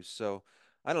issues. So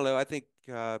I don't know. I think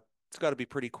it's got to be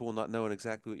pretty cool not knowing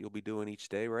exactly what you'll be doing each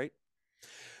day, right?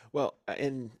 Well,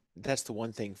 and that's the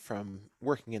one thing from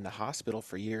working in the hospital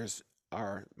for years.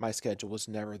 My schedule was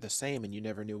never the same, and you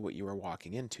never knew what you were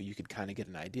walking into. You could kind of get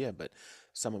an idea, but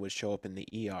someone would show up in the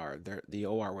ER. The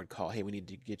OR would call, "Hey, we need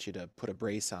to get you to put a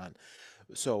brace on."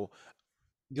 So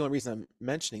the only reason I'm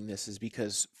mentioning this is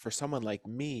because for someone like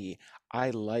me, I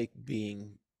like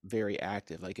being very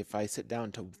active. Like if I sit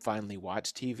down to finally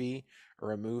watch TV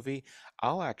or a movie,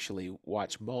 I'll actually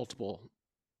watch multiple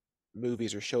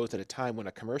movies or shows at a time when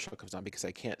a commercial comes on because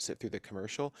I can't sit through the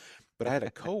commercial. But I had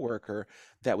a coworker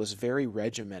that was very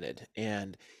regimented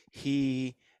and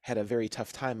he had a very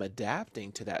tough time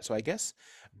adapting to that. So I guess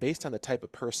based on the type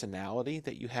of personality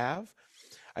that you have,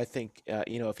 I think,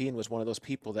 if Ian was one of those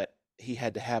people that he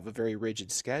had to have a very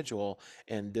rigid schedule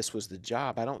and this was the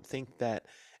job, I don't think that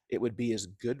it would be as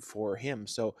good for him.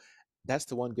 So that's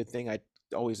the one good thing I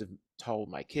always have told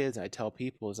my kids and I tell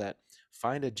people is that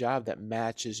find a job that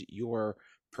matches your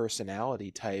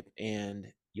personality type and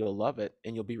you'll love it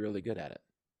and you'll be really good at it.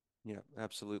 Yeah,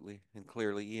 absolutely. And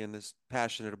clearly Ian is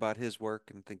passionate about his work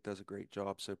and think does a great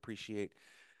job. So appreciate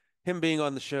him being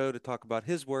on the show to talk about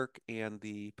his work and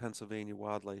the Pennsylvania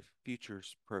Wildlife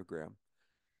Futures Program.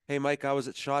 Hey, Mike, I was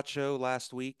at SHOT Show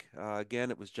last week. Again,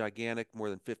 it was gigantic, more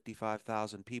than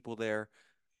 55,000 people there.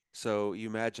 So you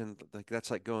imagine like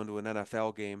that's like going to an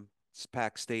NFL game. It's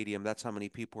packed stadium. That's how many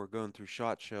people are going through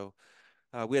SHOT Show.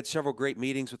 We had several great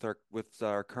meetings with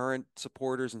our current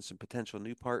supporters and some potential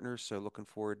new partners. So looking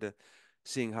forward to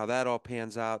seeing how that all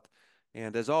pans out.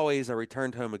 And as always, I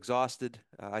returned home exhausted.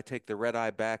 I take the red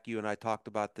eye back. You and I talked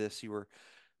about this. You were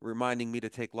reminding me to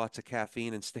take lots of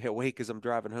caffeine and stay awake as I'm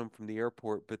driving home from the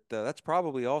airport. But that's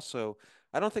probably also,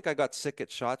 I don't think I got sick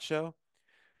at SHOT Show,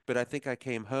 but I think I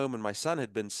came home and my son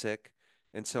had been sick.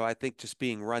 And so I think just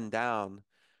being run down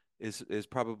is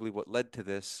probably what led to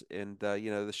this. And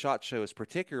the SHOT Show is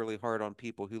particularly hard on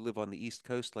people who live on the East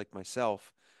Coast like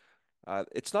myself.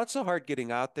 It's not so hard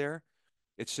getting out there.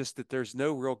 It's just that there's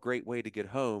no real great way to get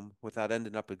home without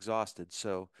ending up exhausted.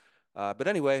 So, but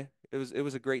anyway, it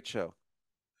was a great show.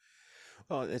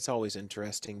 Well, it's always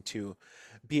interesting to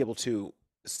be able to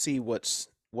see what's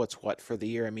what for the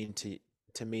year. I mean,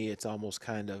 to me, it's almost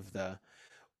kind of the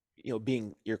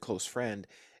being your close friend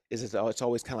it's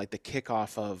always kind of like the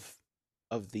kickoff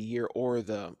of the year or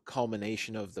the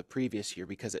culmination of the previous year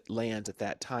because it lands at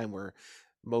that time where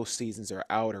most seasons are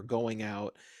out or going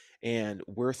out and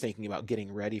we're thinking about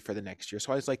getting ready for the next year.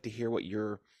 So I always like to hear what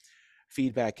your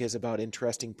feedback is about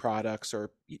interesting products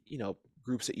or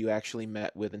groups that you actually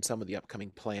met with and some of the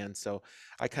upcoming plans. So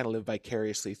I kind of live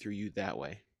vicariously through you that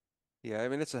way. Yeah, I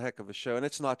mean, it's a heck of a show. And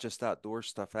it's not just outdoor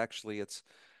stuff. Actually, it's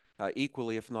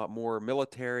equally, if not more,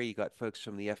 military. You got folks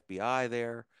from the FBI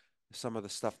there. Some of the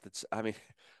stuff that's, I mean,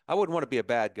 I wouldn't want to be a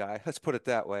bad guy. Let's put it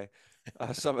that way.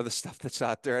 Some of the stuff that's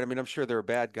out there. I mean, I'm sure there are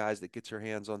bad guys that get your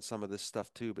hands on some of this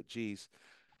stuff too, but geez,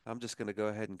 I'm just going to go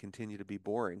ahead and continue to be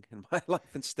boring in my life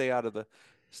and stay out of the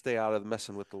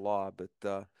messing with the law. But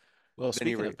Well, at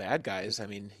any speaking of rate, bad guys, I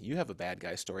mean, you have a bad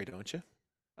guy story, don't you?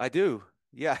 I do.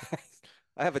 Yeah,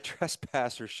 I have a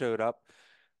trespasser showed up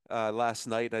last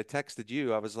night. I texted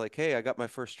you. I was like, "Hey, I got my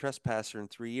first trespasser in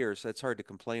 3 years." It's hard to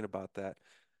complain about that.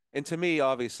 And to me,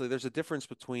 obviously, there's a difference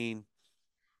between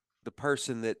the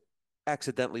person that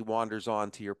accidentally wanders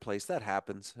onto your place. That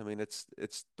happens. I mean, it's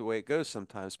the way it goes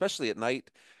sometimes, especially at night.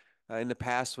 In the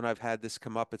past, when I've had this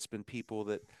come up, it's been people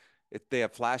that if they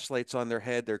have flashlights on their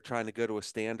head, they're trying to go to a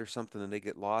stand or something, and they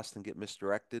get lost and get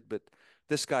misdirected. But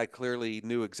this guy clearly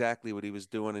knew exactly what he was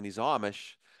doing, and he's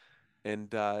Amish,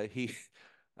 and he.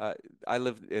 Uh, I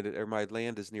live in, or my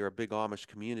land is near a big Amish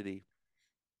community,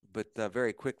 but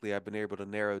very quickly I've been able to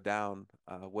narrow down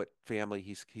what family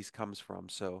he's comes from.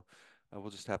 So we'll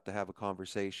just have to have a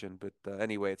conversation. But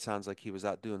anyway, it sounds like he was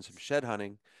out doing some shed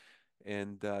hunting,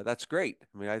 and that's great.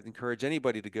 I mean, I encourage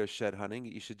anybody to go shed hunting.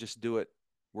 You should just do it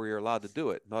where you're allowed to do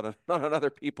it, not on not on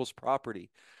other people's property.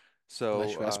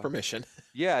 Unless So you ask permission.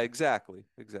 yeah, exactly,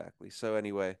 exactly. So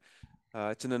anyway,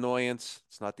 it's an annoyance.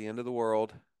 It's not the end of the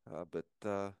world,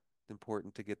 but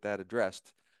important to get that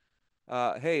addressed.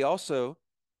 Hey, also.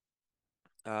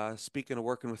 Speaking of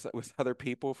working with other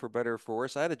people for better or for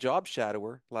worse, I had a job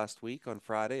shadower last week on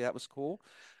Friday. That was cool.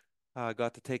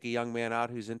 Got to take a young man out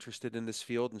who's interested in this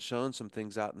field and showing some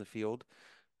things out in the field.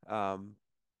 Um,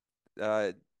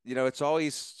 uh, it's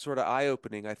always sort of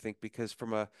eye-opening, I think, because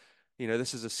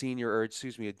this is a senior, or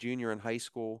excuse me, a junior in high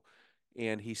school,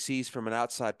 and he sees from an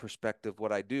outside perspective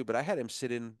what I do. But I had him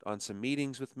sit in on some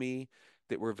meetings with me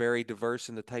that were very diverse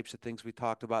in the types of things we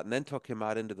talked about, and then took him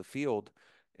out into the field.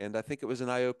 And I think it was an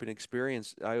eye-opening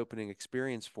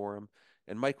experience for him.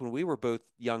 And Mike, when we were both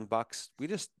young bucks, we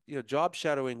just, job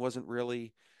shadowing wasn't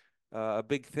really a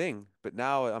big thing. But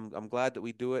now I'm glad that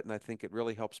we do it, and I think it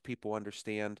really helps people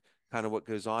understand kind of what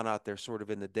goes on out there, sort of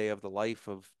in the day of the life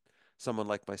of someone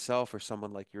like myself or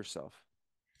someone like yourself.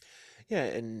 Yeah,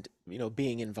 and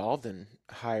being involved in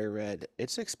higher ed,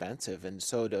 it's expensive, and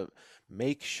so to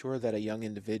make sure that a young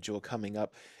individual coming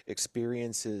up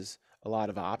experiences a lot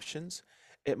of options,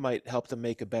 it might help them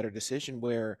make a better decision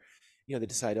where, they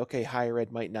decide, okay, higher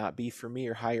ed might not be for me,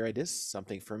 or higher ed is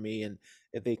something for me, and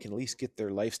if they can at least get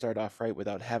their life start off right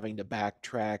without having to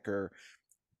backtrack or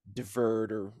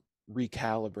divert or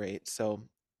recalibrate. So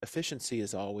efficiency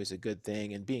is always a good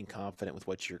thing, and being confident with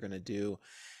what you're going to do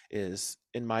is,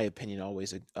 in my opinion,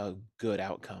 always a good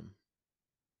outcome.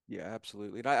 Yeah,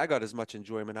 absolutely. And I got as much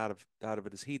enjoyment out of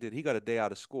it as he did. He got a day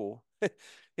out of school.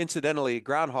 Incidentally,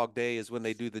 Groundhog Day is when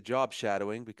they do the job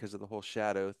shadowing because of the whole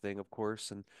shadow thing, of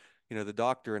course. And the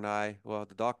doctor and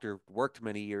the doctor worked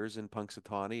many years in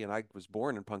Punxsutawney, and I was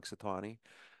born in Punxsutawney.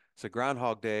 So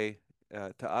Groundhog Day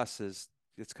to us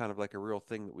it's kind of like a real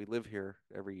thing that we live here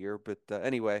every year. But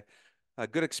anyway, a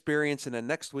good experience. And then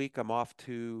next week I'm off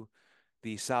to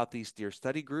the Southeast Deer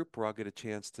Study Group, where I'll get a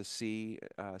chance to see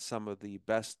some of the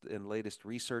best and latest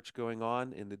research going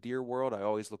on in the deer world. I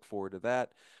always look forward to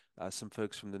that. Some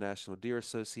folks from the National Deer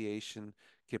Association,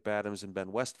 Kip Adams and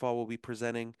Ben Westfall, will be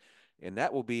presenting. And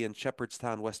that will be in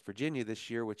Shepherdstown, West Virginia this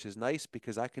year, which is nice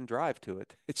because I can drive to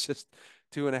it. It's just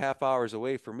 2.5 hours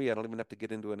away for me. I don't even have to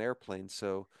get into an airplane.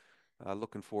 So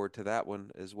looking forward to that one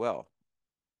as well.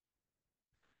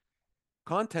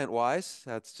 Content wise,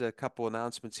 that's a couple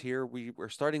announcements here. We're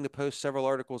starting to post several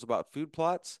articles about food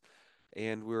plots,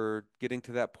 and we're getting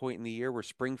to that point in the year where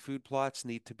spring food plots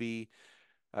need to be,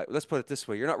 let's put it this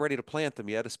way, you're not ready to plant them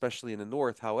yet, especially in the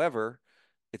north. However,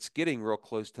 it's getting real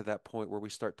close to that point where we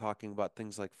start talking about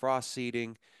things like frost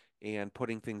seeding and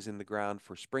putting things in the ground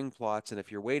for spring plots. And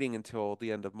if you're waiting until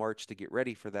the end of March to get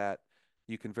ready for that,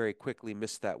 you can very quickly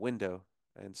miss that window.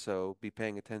 And so be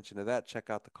paying attention to that. Check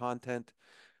out the content.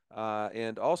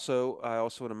 And also, I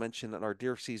also want to mention that our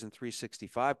Deer Season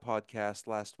 365 podcast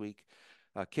last week,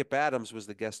 Kip Adams was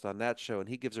the guest on that show, and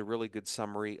he gives a really good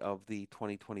summary of the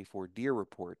 2024 Deer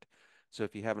Report. So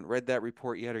if you haven't read that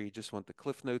report yet, or you just want the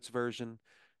Cliff Notes version,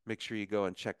 make sure you go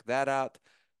and check that out.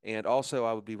 And also,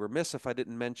 I would be remiss if I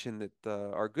didn't mention that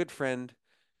our good friend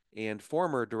and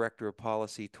former Director of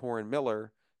Policy, Torrin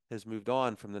Miller, has moved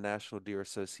on from the National Deer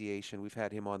Association. We've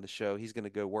had him on the show. He's going to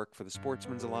go work for the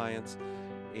Sportsman's Alliance.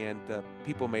 And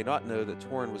people may not know that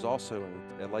Torrin was also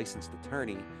a licensed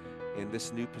attorney, and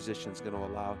this new position is going to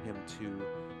allow him to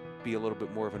be a little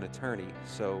bit more of an attorney.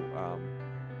 So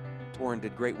Torrin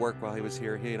did great work while he was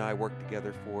here. He and I worked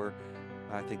together for,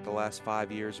 I think, the last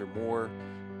 5 years or more,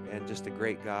 and just a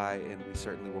great guy, and we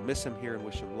certainly will miss him here and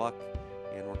wish him luck.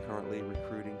 And we're currently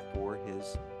recruiting for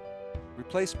his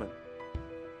replacement.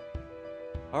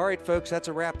 All right, folks, that's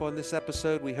a wrap on this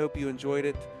episode. We hope you enjoyed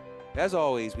it. As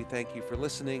always, we thank you for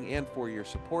listening and for your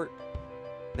support.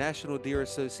 National Deer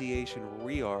Association, where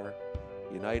we are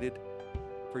united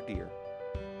for deer.